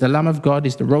the Lamb of God,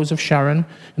 he's the Rose of Sharon,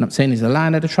 and I'm saying he's the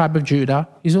Lion of the tribe of Judah.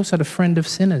 He's also the friend of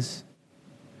sinners.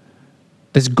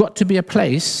 There's got to be a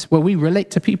place where we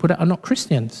relate to people that are not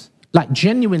Christians, like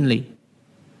genuinely.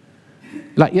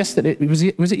 Like yesterday, was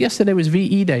it yesterday was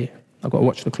VE Day? I've got to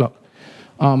watch the clock.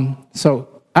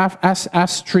 So our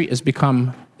street has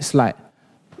become, it's like,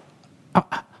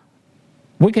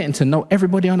 we're getting to know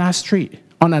everybody on our street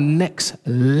on a next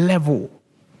level,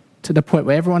 to the point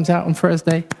where everyone's out on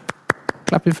Thursday,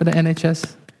 clapping for the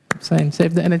NHS, saying,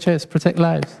 save the NHS, protect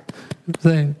lives.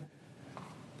 Saying,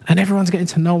 and everyone's getting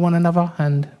to know one another.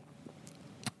 And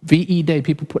VE Day,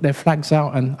 people put their flags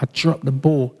out, and I dropped the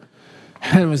ball.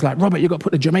 And it was like, Robert, you got to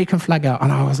put the Jamaican flag out.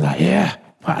 And I was like, yeah,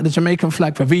 put out the Jamaican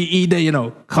flag for VE Day,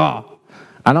 car.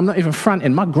 And I'm not even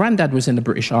fronting. My granddad was in the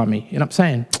British Army, you know what I'm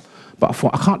saying? But I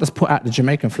thought, I can't just put out the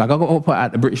Jamaican flag. I've got to put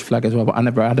out the British flag as well, but I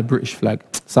never had a British flag.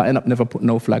 So I ended up never put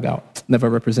no flag out. Never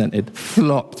represented.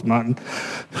 Flopped, man.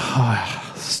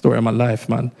 Story of my life,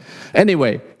 man.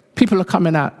 Anyway, people are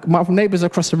coming out. My neighbours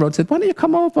across the road said, why don't you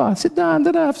come over, sit down,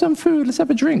 have some food, let's have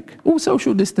a drink. All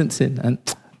social distancing. And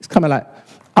it's kind of like,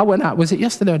 I went out, was it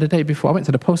yesterday or the day before? I went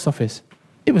to the post office.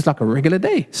 It was like a regular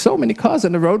day. So many cars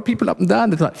on the road, people up and down.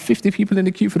 There's like 50 people in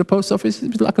the queue for the post office.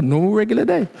 It was like a normal regular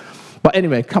day. But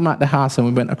anyway, come out the house and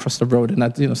we went across the road and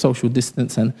had, social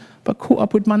distance, but caught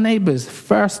up with my neighbors.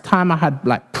 First time I had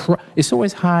it's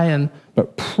always high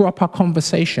but proper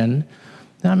conversation.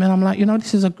 I mean, I'm like,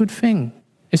 this is a good thing.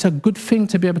 It's a good thing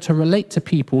to be able to relate to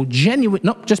people, genuine,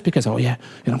 not just because, oh yeah,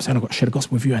 I'm saying I've got to share the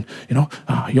gospel with you and,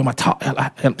 you're my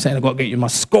I'm saying I've got to get you my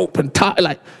scope and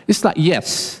it's like,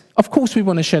 yes, of course we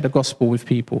want to share the gospel with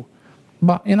people.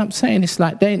 But, I'm saying, it's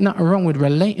like, there ain't nothing wrong with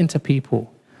relating to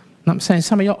people. I'm saying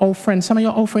some of your old friends,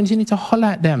 you need to holler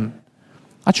at them.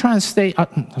 I try and stay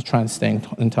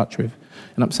in touch with.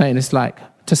 And I'm saying, it's like,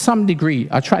 to some degree,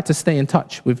 I try to stay in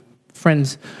touch with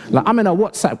friends. Like, I'm in a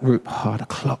WhatsApp group. Oh, the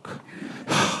clock.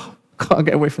 Can't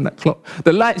get away from that clock.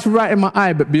 The light's right in my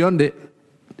eye, but beyond it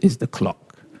is the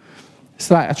clock.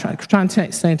 It's like I try and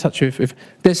stay in touch with.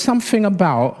 There's something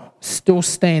about still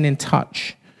staying in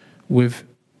touch with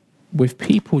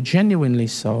people genuinely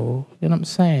so, you know what I'm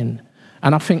saying?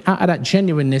 And I think out of that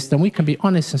genuineness, then we can be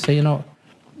honest and say,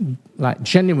 like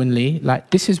genuinely,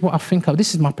 like this is what I think of,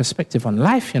 this is my perspective on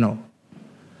life,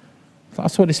 I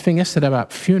saw this thing yesterday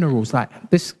about funerals, like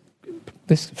this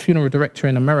funeral director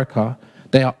in America,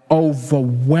 they are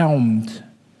overwhelmed.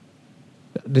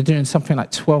 They're doing something like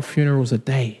 12 funerals a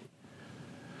day.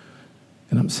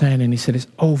 You know what I'm saying? And he said, it's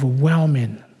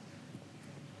overwhelming.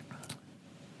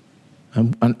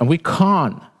 And we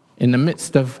can't, in the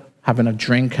midst of having a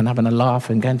drink and having a laugh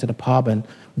and going to the pub and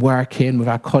working with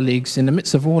our colleagues, in the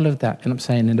midst of all of that, you know what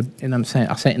I'm saying?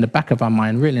 I say it in the back of our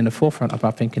mind, really in the forefront of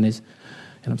our thinking is, you know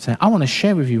what I'm saying? I want to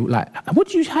share with you, like,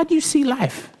 how do you see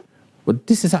life? Well,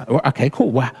 this is, okay, cool.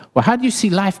 Well, how do you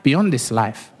see life beyond this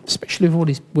life? Especially with all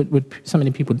these, with so many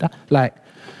people, like, you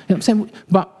know what I'm saying?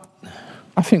 But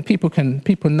I think people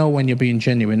know when you're being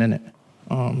genuine,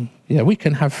 innit? Yeah, we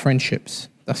can have friendships.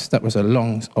 That was a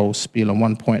long old spiel on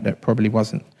one point that probably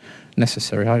wasn't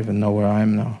necessary. I don't even know where I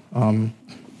am now.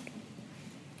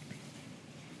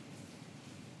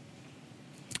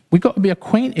 We've got to be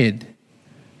acquainted, you know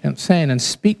what I'm saying, and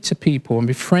speak to people and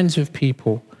be friends with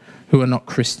people who are not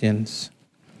Christians.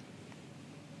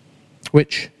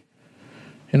 Which,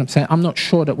 you know what I'm saying, I'm not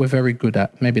sure that we're very good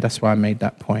at. Maybe that's why I made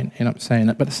that point, you know what I'm saying?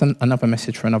 But that's another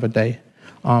message for another day.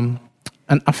 And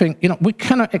I think, you know, we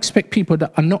cannot expect people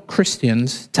that are not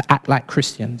Christians to act like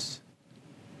Christians. You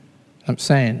know what I'm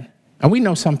saying? And we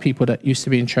know some people that used to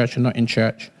be in church and not in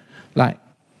church. Like,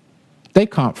 they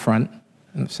can't front, you know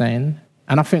what I'm saying?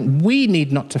 And I think we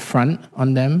need not to front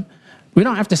on them. We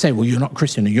don't have to say, well, you're not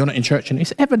Christian and you're not in church. And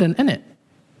it's evident, isn't it?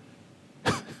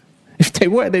 If they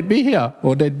were, they'd be here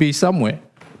or they'd be somewhere.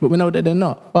 But we know that they're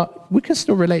not. But we can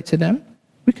still relate to them.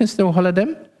 We can still holler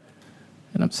them.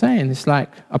 And I'm saying it's like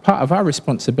a part of our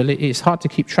responsibility. It's hard to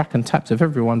keep track and tabs of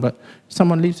everyone, but if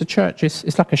someone leaves the church,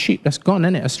 it's like a sheep that's gone,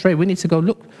 isn't it? Astray. We need to go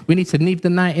look. We need to leave the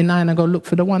 99 and go look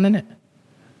for the one, innit?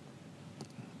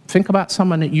 Think about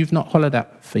someone that you've not hollered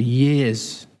at for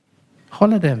years.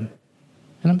 Holler them. You know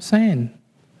what I'm saying?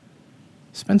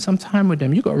 Spend some time with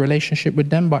them. You've got a relationship with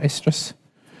them, but it's just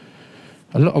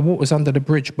a lot of water's under the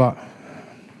bridge, but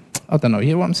I don't know. You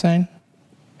hear what I'm saying?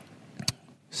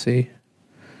 See?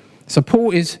 So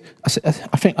Paul is,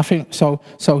 I think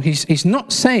so he's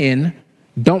not saying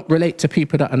don't relate to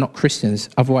people that are not Christians,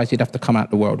 otherwise you'd have to come out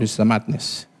the world, which is a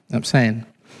madness. You know what I'm saying?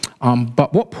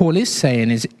 But what Paul is saying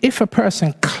is if a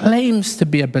person claims to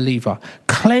be a believer,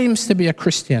 claims to be a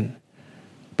Christian,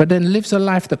 but then lives a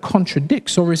life that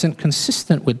contradicts or isn't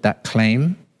consistent with that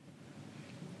claim,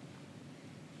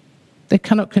 they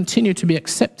cannot continue to be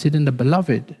accepted in the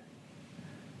beloved.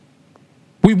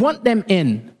 We want them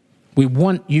in. We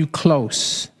want you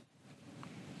close.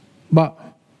 But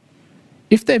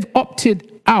if they've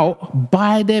opted out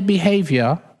by their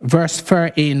behavior, verse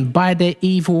 13, by their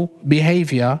evil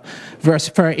behavior, verse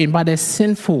 13, by their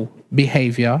sinful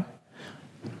behavior,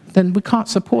 then we can't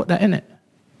support that, innit?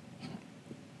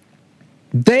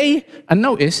 And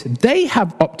notice, they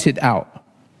have opted out.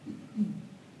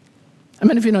 I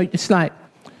mean, if you know, it's like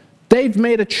they've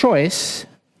made a choice,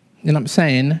 you know what I'm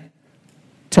saying,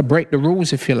 to break the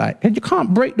rules, if you like. And you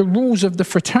can't break the rules of the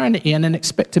fraternity and then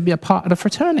expect to be a part of the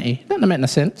fraternity. That doesn't make no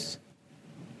sense.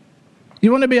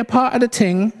 You want to be a part of the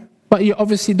thing, but you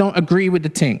obviously don't agree with the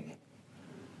thing.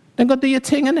 Then go do your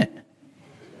thing, innit?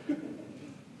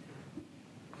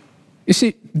 You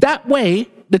see, that way,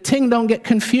 the thing don't get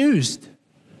confused.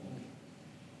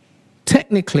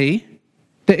 Technically,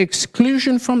 the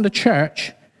exclusion from the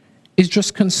church is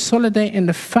just consolidating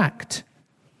the fact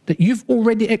that you've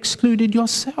already excluded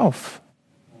yourself.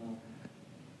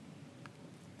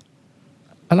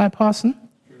 Am I passing?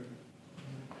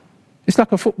 It's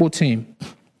like a football team.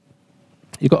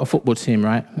 You got a football team,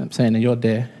 right? I'm saying, and you're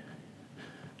there.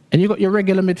 And you got your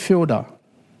regular midfielder.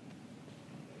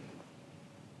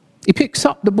 He picks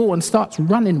up the ball and starts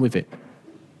running with it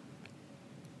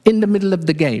in the middle of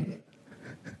the game.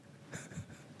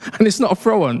 And it's not a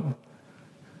throw-on.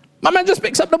 My man just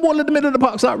picks up the ball in the middle of the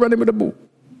park, starts running with the ball.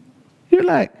 You're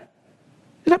like,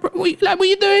 what are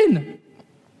you doing?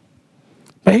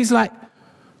 But he's like,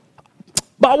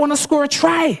 but I want to score a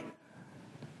try.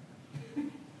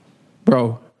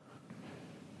 Bro,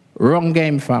 wrong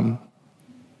game, fam.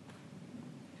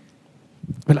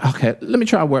 But like, okay, let me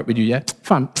try and work with you, yeah?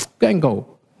 Fam, go and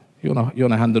go. You want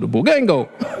to handle the ball. Go and go.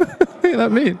 You know what I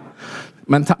mean?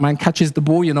 Man catches the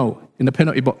ball, you know, in the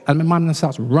penalty box. And my man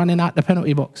starts running out the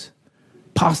penalty box.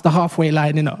 Past the halfway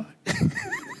line, you know.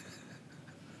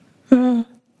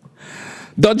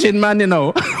 Dodging man, you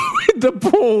know, with the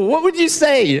ball. What would you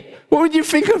say? What would you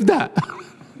think of that?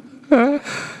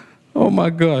 Oh my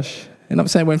gosh. You know what I'm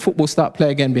saying? When football start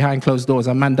play again behind closed doors,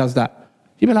 a man does that.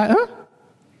 You'd be like, huh?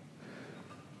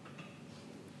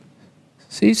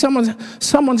 See,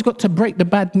 someone's got to break the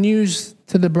bad news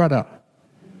to the brother.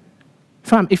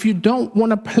 Fam, if you don't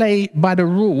want to play by the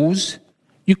rules,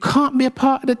 you can't be a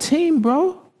part of the team,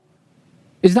 bro.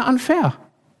 Is that unfair?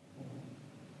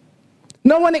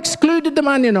 No one excluded the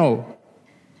man, you know.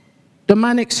 The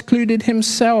man excluded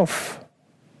himself.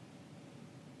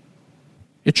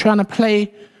 You're trying to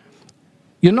play,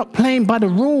 you're not playing by the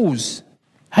rules.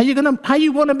 How you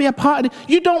want to be a part of it?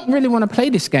 You don't really want to play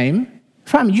this game.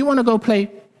 Fam, you want to go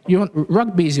play,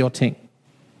 rugby is your thing.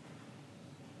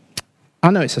 I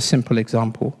know it's a simple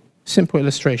example, simple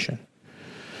illustration.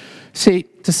 See,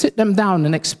 to sit them down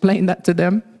and explain that to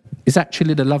them is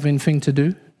actually the loving thing to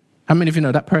do. How many of you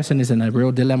know that person is in a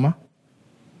real dilemma?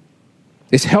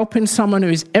 It's helping someone who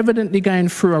is evidently going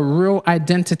through a real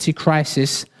identity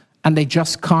crisis and they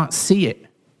just can't see it.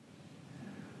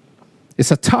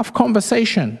 It's a tough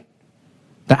conversation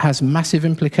that has massive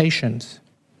implications,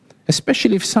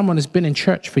 especially if someone has been in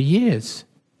church for years.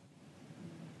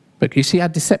 But you see how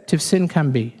deceptive sin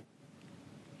can be.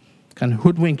 Can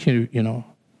hoodwink you,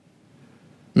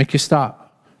 make you start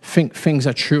think things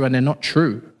are true and they're not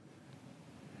true.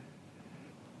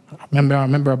 I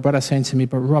remember a brother saying to me,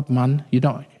 but Rob, man,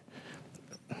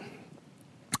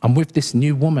 I'm with this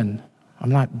new woman.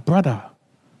 I'm like, brother.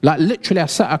 Like literally,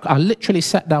 I literally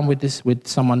sat down with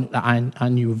someone that I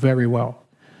knew very well.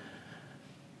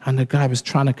 And the guy was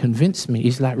trying to convince me.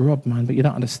 He's like, Rob, man, but you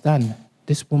don't understand.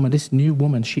 This woman, this new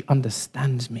woman, she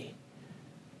understands me.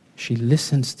 She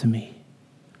listens to me.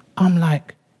 I'm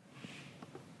like,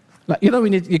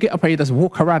 when you get up and you just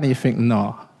walk around and you think,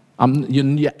 no,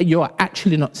 you're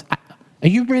actually not. Are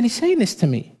you really saying this to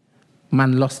me?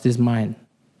 Man lost his mind.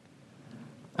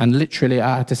 And literally,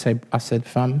 I had to say, I said,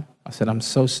 fam,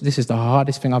 this is the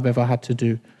hardest thing I've ever had to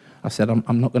do. I said,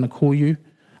 I'm not going to call you.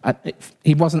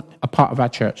 He wasn't a part of our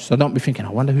church, so don't be thinking,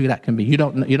 I wonder who that can be. You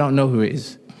don't know who it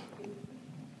is.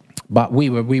 But we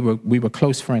were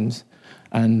close friends,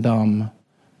 and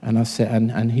I said,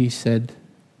 and he said,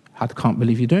 I can't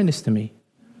believe you're doing this to me.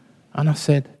 And I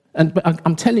said, but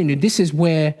I'm telling you, this is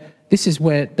where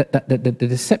the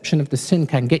deception of the sin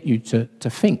can get you to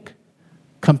think.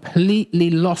 Completely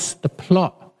lost the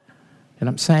plot. You know what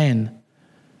I'm saying?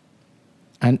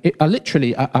 And I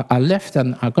left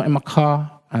and I got in my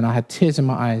car and I had tears in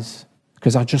my eyes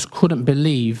because I just couldn't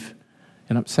believe,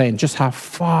 you know what I'm saying, just how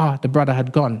far the brother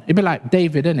had gone. It'd be like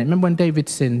David, innit? Remember when David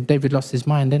sinned? David lost his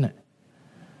mind, innit?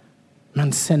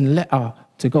 Man sent a letter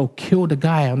to go kill the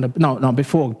guy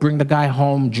before, bring the guy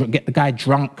home, get the guy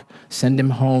drunk, send him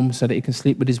home so that he can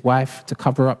sleep with his wife to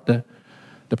cover up the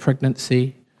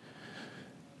pregnancy.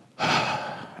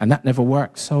 And that never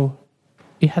worked, so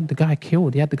he had the guy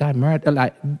killed, he had the guy murdered. You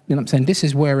know what I'm saying? This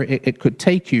is where it could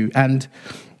take you. And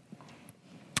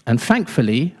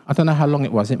thankfully, I don't know how long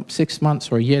it was, 6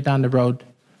 months or a year down the road,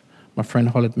 my friend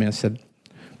hollered me and said,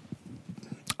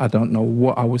 I don't know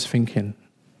what I was thinking.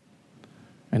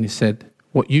 And he said,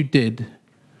 what you did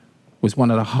was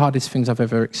one of the hardest things I've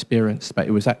ever experienced, but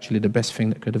it was actually the best thing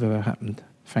that could have ever happened.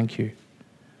 Thank you.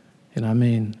 You know what I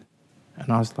mean?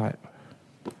 And I was like,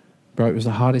 bro, it was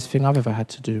the hardest thing I've ever had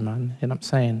to do, man. You know what I'm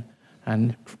saying?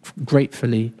 And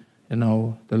gratefully,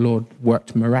 the Lord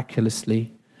worked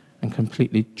miraculously and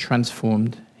completely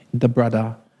transformed the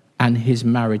brother and his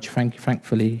marriage.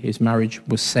 Thankfully, his marriage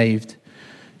was saved.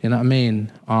 You know what I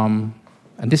mean? And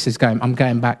this is I'm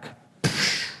going back,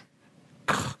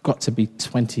 got to be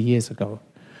 20 years ago.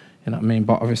 You know what I mean?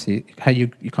 But obviously,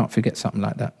 you can't forget something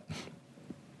like that.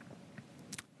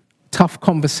 Tough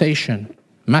conversation.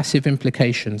 Massive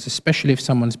implications, especially if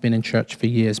someone's been in church for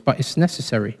years, but it's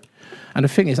necessary. And the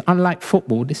thing is, unlike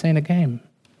football, this ain't a game.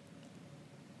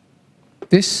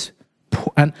 This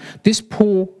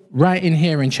Paul right in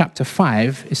here in chapter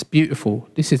 5 is beautiful.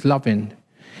 This is loving.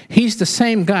 He's the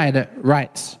same guy that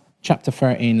writes chapter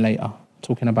 13 later,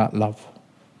 talking about love.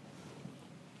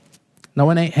 No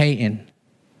one ain't hating,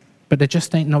 but there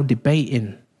just ain't no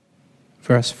debating.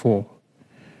 Verse 4.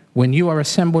 When you are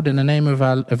assembled in the name of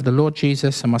the Lord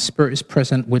Jesus, and my spirit is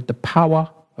present with the power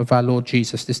of our Lord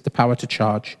Jesus, this is the power to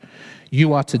charge,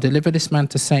 you are to deliver this man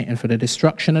to Satan for the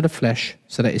destruction of the flesh,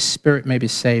 so that his spirit may be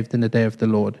saved in the day of the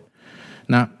Lord.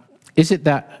 Now, is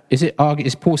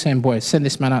Paul saying, boy, send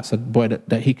this man out so that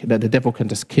the devil can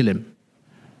just kill him?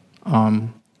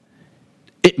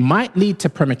 It might lead to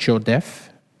premature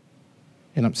death.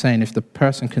 You know what I'm saying? If the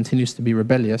person continues to be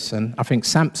rebellious, and I think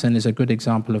Samson is a good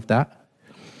example of that.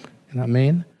 You know what I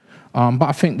mean? But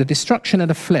I think the destruction of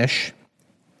the flesh,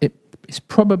 it's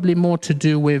probably more to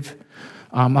do with,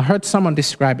 I heard someone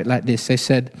describe it like this. They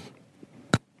said,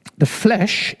 the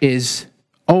flesh is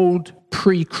old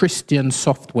pre-Christian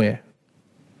software.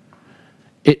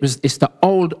 It's the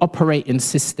old operating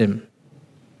system. You know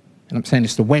what I'm saying?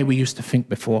 It's the way we used to think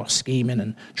before, scheming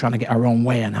and trying to get our own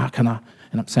way, and how can I, you know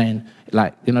what I'm saying?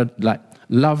 Like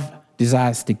love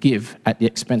desires to give at the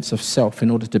expense of self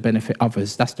in order to benefit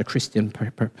others. That's the Christian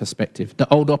perspective.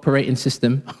 The old operating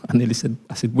system,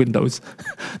 I said Windows.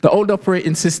 The old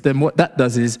operating system, what that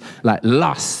does is like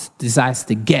lust desires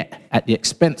to get at the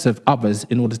expense of others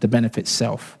in order to benefit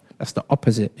self. That's the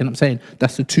opposite. You know what I'm saying?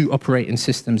 That's the two operating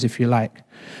systems, if you like.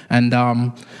 And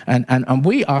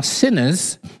we are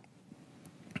sinners.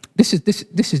 This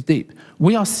is deep.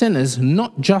 We are sinners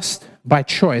not just by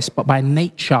choice, but by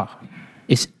nature.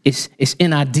 It's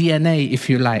in our DNA, if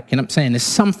you like. You know what I'm saying? There's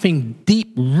something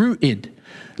deep-rooted.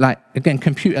 Like, again,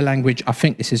 computer language, I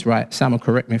think this is right. Sam will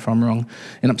correct me if I'm wrong. You know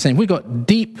what I'm saying? We've got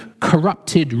deep,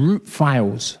 corrupted root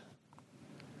files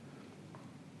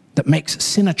that makes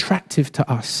sin attractive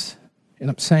to us. You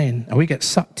know what I'm saying? And we get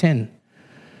sucked in.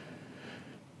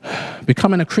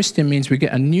 Becoming a Christian means we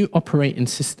get a new operating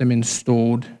system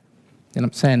installed, you know what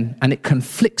I'm saying? And it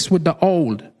conflicts with the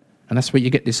old. And that's where you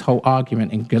get this whole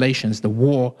argument in Galatians, the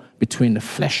war between the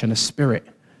flesh and the spirit.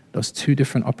 Those two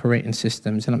different operating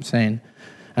systems, you know what I'm saying?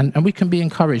 And we can be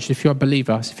encouraged if you're a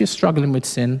believer. If you're struggling with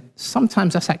sin,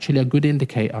 sometimes that's actually a good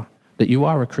indicator that you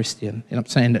are a Christian. You know what I'm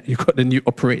saying? That you've got the new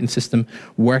operating system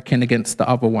working against the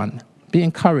other one. Be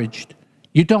encouraged.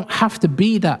 You don't have to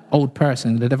be that old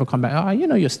person that ever come back. You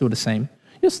know you're still the same.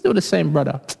 You're still the same,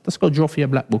 brother. Let's go draw for your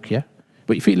black book, yeah?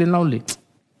 But you're feeling lonely.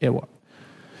 Yeah, what?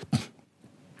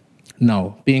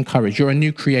 No, be encouraged. You're a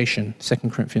new creation, 2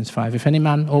 Corinthians 5. If any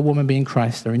man or woman be in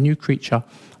Christ, they're a new creature.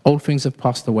 Old things have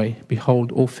passed away.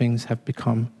 Behold, all things have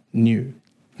become new.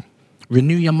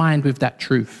 Renew your mind with that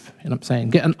truth. You know what I'm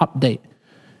saying? Get an update.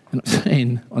 You know what I'm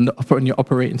saying? On your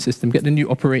operating system. Get the new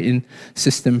operating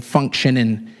system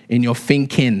functioning in your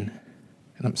thinking. You know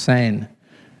what I'm saying?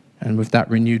 And with that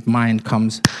renewed mind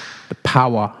comes the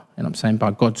power, you know what I'm saying, by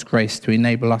God's grace to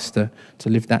enable us to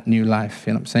live that new life.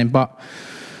 You know what I'm saying? But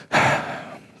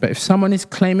if someone is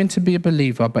claiming to be a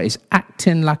believer but is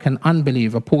acting like an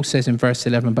unbeliever, Paul says in verse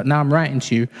 11, but now I'm writing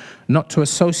to you not to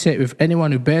associate with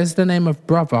anyone who bears the name of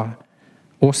brother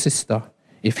or sister,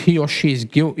 if he or she is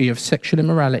guilty of sexual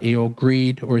immorality or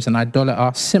greed or is an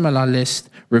idolater, similar list,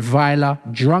 reviler,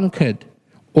 drunkard,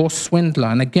 or swindler.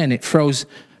 And again, it throws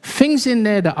things in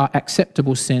there that are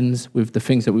acceptable sins with the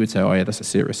things that we would say, oh yeah, that's a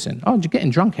serious sin. Oh,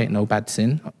 getting drunk ain't no bad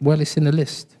sin. Well, it's in the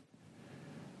list.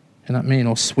 You know what I mean?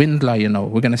 Or swindler, you know.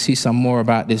 We're going to see some more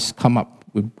about this come up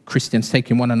with Christians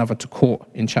taking one another to court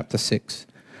in chapter 6.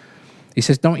 He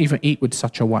says, don't even eat with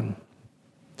such a one.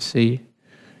 See?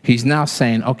 He's now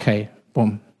saying, okay,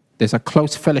 boom, there's a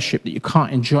close fellowship that you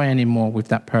can't enjoy anymore with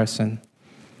that person.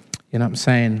 You know what I'm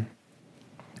saying?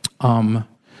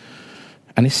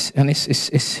 And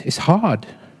it's hard.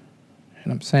 You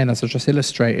know what I'm saying? As I just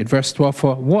illustrated. Verse 12,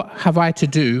 for what have I to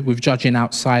do with judging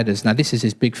outsiders? Now, this is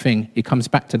his big thing. He comes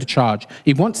back to the charge.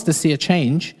 He wants to see a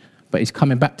change, but he's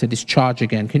coming back to this charge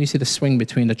again. Can you see the swing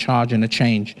between the charge and the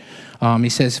change? He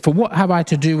says, for what have I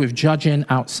to do with judging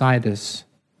outsiders?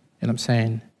 You know what I'm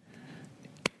saying?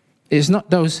 Is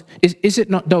it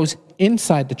not those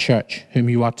inside the church whom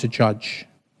you are to judge?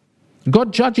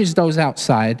 God judges those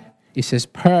outside. He says,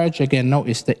 purge, again,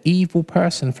 notice, the evil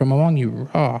person from among you.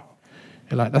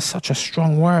 You're like, that's such a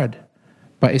strong word.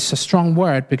 But it's a strong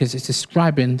word because it's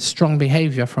describing strong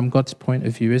behavior from God's point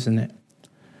of view, isn't it?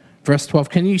 Verse 12,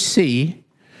 can you see?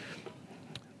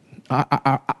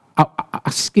 I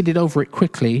skidded over it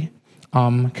quickly.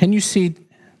 Can you see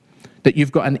that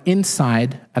you've got an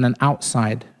inside and an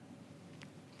outside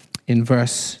in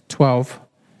verse 12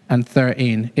 and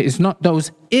 13? It is not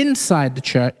those inside the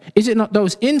church. Is it not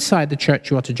those inside the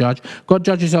church you are to judge? God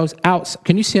judges those outside.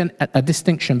 Can you see a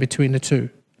distinction between the two?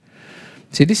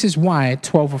 See, this is why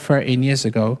 12 or 13 years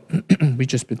ago, we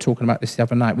just been talking about this the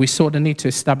other night, we saw the need to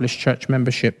establish church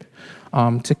membership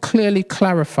to clearly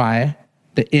clarify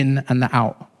the in and the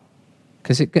out.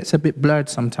 Because it gets a bit blurred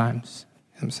sometimes. You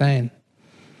know what I'm saying?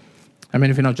 I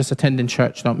mean, if you're not just attending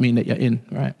church, don't mean that you're in,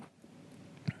 right?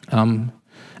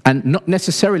 And not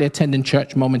necessarily attending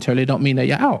church momentarily don't mean that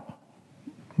you're out.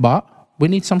 But we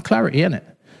need some clarity in it.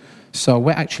 So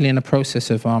we're actually in the process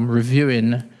of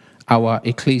reviewing our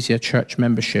Ecclesia church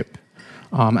membership.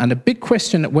 And the big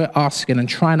question that we're asking and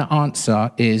trying to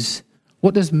answer is,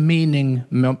 what does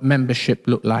membership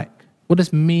look like? What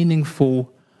does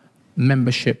meaningful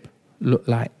membership look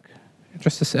like?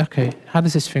 Just to say, okay, how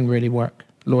does this thing really work?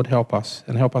 Lord, help us,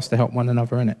 and help us to help one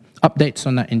another in it. Updates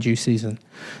on that in due season.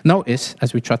 Notice,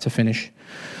 as we try to finish,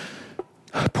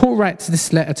 Paul writes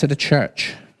this letter to the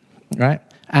church, right?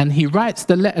 And he writes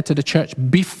the letter to the church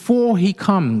before he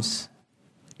comes.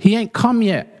 He ain't come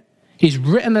yet. He's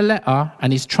written a letter,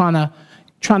 and he's trying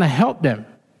to help them,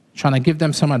 trying to give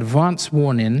them some advance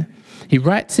warning. He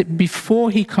writes it before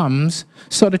he comes,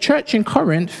 so the church in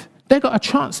Corinth, they got a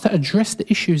chance to address the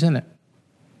issues in it.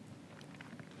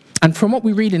 And from what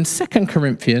we read in 2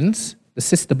 Corinthians, the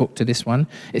sister book to this one,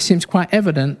 it seems quite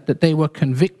evident that they were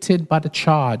convicted by the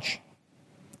charge.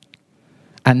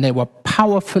 And they were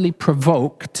powerfully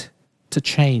provoked to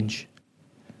change.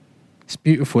 It's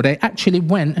beautiful. They actually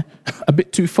went a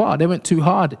bit too far. They went too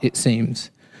hard, it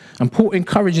seems. And Paul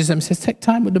encourages them, says, take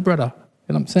time with the brother.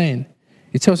 You know what I'm saying?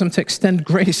 He tells them to extend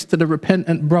grace to the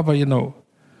repentant brother, you know.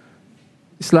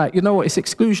 It's like, you know what, it's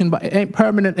exclusion, but it ain't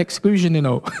permanent exclusion, you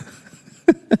know.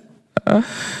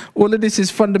 All of this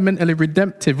is fundamentally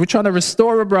redemptive. We're trying to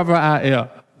restore a brother out here.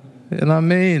 You know what I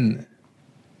mean?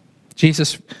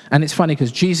 Jesus, and it's funny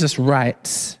because Jesus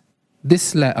writes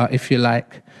this letter, if you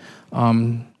like,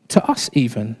 to us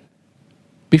even,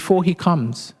 before he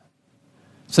comes.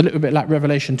 It's a little bit like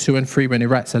Revelation 2 and 3 when he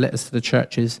writes the letters to the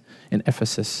churches in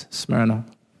Ephesus, Smyrna,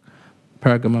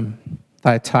 Pergamum,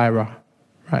 Thyatira,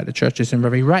 right? The churches in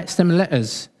Revelation. He writes them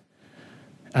letters,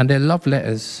 and they're love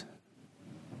letters.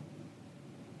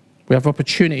 We have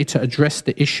opportunity to address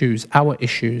the issues, our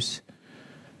issues. You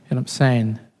know what I'm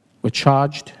saying? We're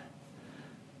charged,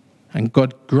 and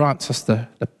God grants us the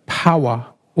power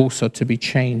also to be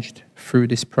changed through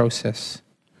this process.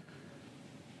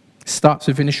 It starts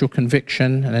with initial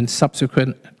conviction and then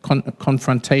subsequent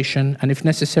confrontation and, if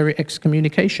necessary,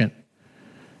 excommunication. You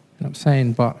know what I'm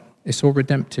saying? But it's all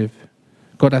redemptive.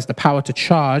 God has the power to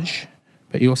charge,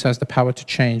 but he also has the power to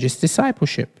change. It's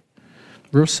discipleship.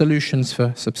 Real solutions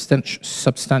for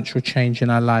substantial change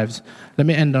in our lives. Let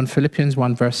me end on Philippians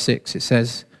 1 verse 6. It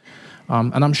says,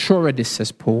 and I'm sure of this,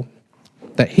 says Paul,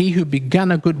 that he who began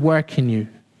a good work in you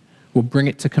will bring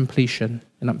it to completion.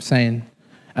 And I'm saying,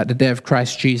 at the day of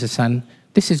Christ Jesus. And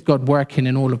this is God working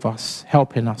in all of us,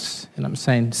 helping us. And I'm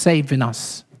saying, saving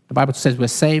us. The Bible says we're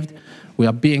saved, we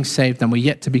are being saved, and we're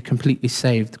yet to be completely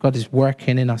saved. God is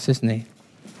working in us, isn't he?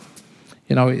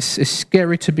 You know, it's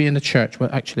scary to be in the church. Well,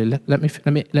 actually, let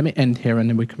me end here, and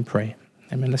then we can pray.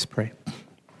 Amen. Let's pray.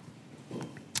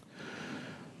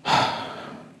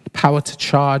 The power to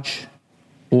charge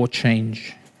or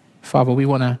change. Father, we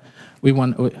want to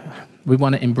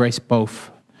embrace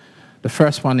both. The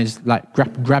first one is like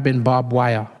grabbing barbed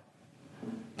wire,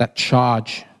 that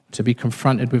charge to be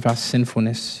confronted with our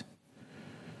sinfulness.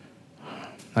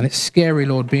 And it's scary,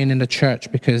 Lord, being in the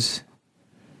church because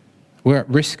we're at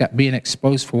risk at being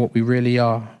exposed for what we really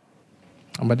are.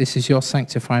 But this is your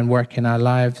sanctifying work in our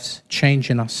lives,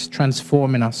 changing us,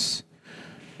 transforming us,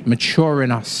 maturing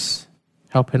us,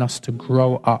 helping us to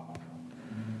grow up.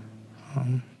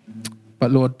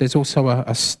 But Lord, there's also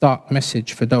a stark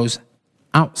message for those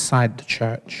outside the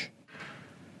church.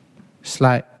 It's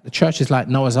like the church is like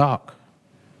Noah's Ark.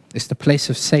 It's the place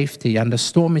of safety, and the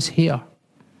storm is here.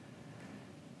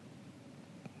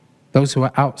 Those who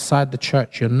are outside the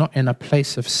church, you're not in a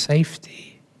place of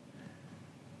safety.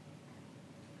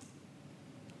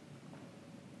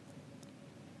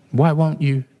 Why won't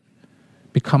you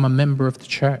become a member of the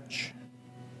church?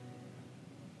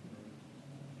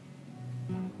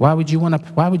 Why you want to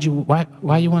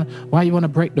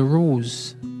break the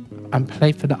rules and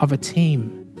play for the other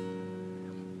team?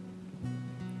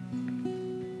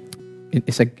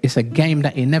 It's a game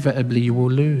that inevitably you will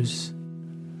lose.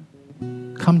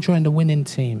 Come join the winning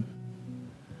team.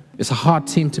 It's a hard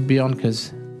team to be on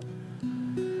because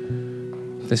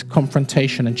there's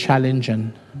confrontation and challenge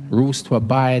and rules to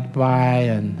abide by,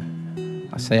 and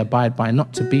I say abide by,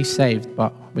 not to be saved,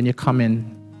 but when you come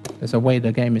in, there's a way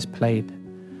the game is played.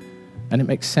 And it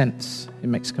makes sense. It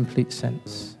makes complete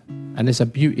sense. And there's a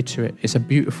beauty to it. It's a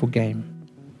beautiful game.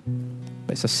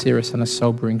 But it's a serious and a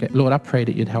sobering game. Lord, I pray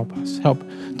that you'd help us. Help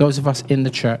those of us in the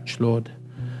church, Lord,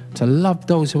 to love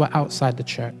those who are outside the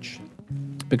church.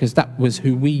 Because that was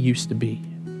who we used to be.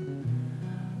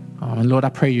 And Lord, I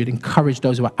pray you'd encourage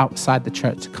those who are outside the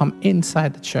church to come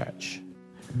inside the church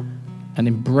and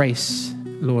embrace,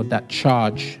 Lord, that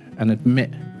charge and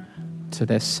admit to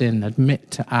their sin, admit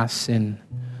to our sin,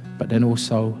 but then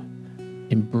also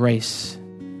embrace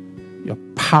your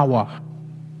power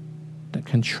that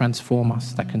can transform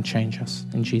us, that can change us.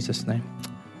 In Jesus' name,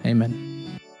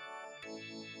 amen.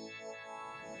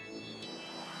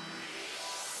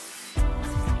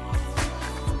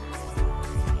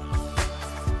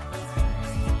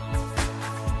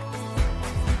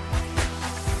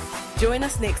 Join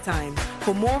us next time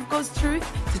for more of God's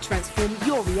truth to transform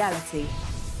your reality.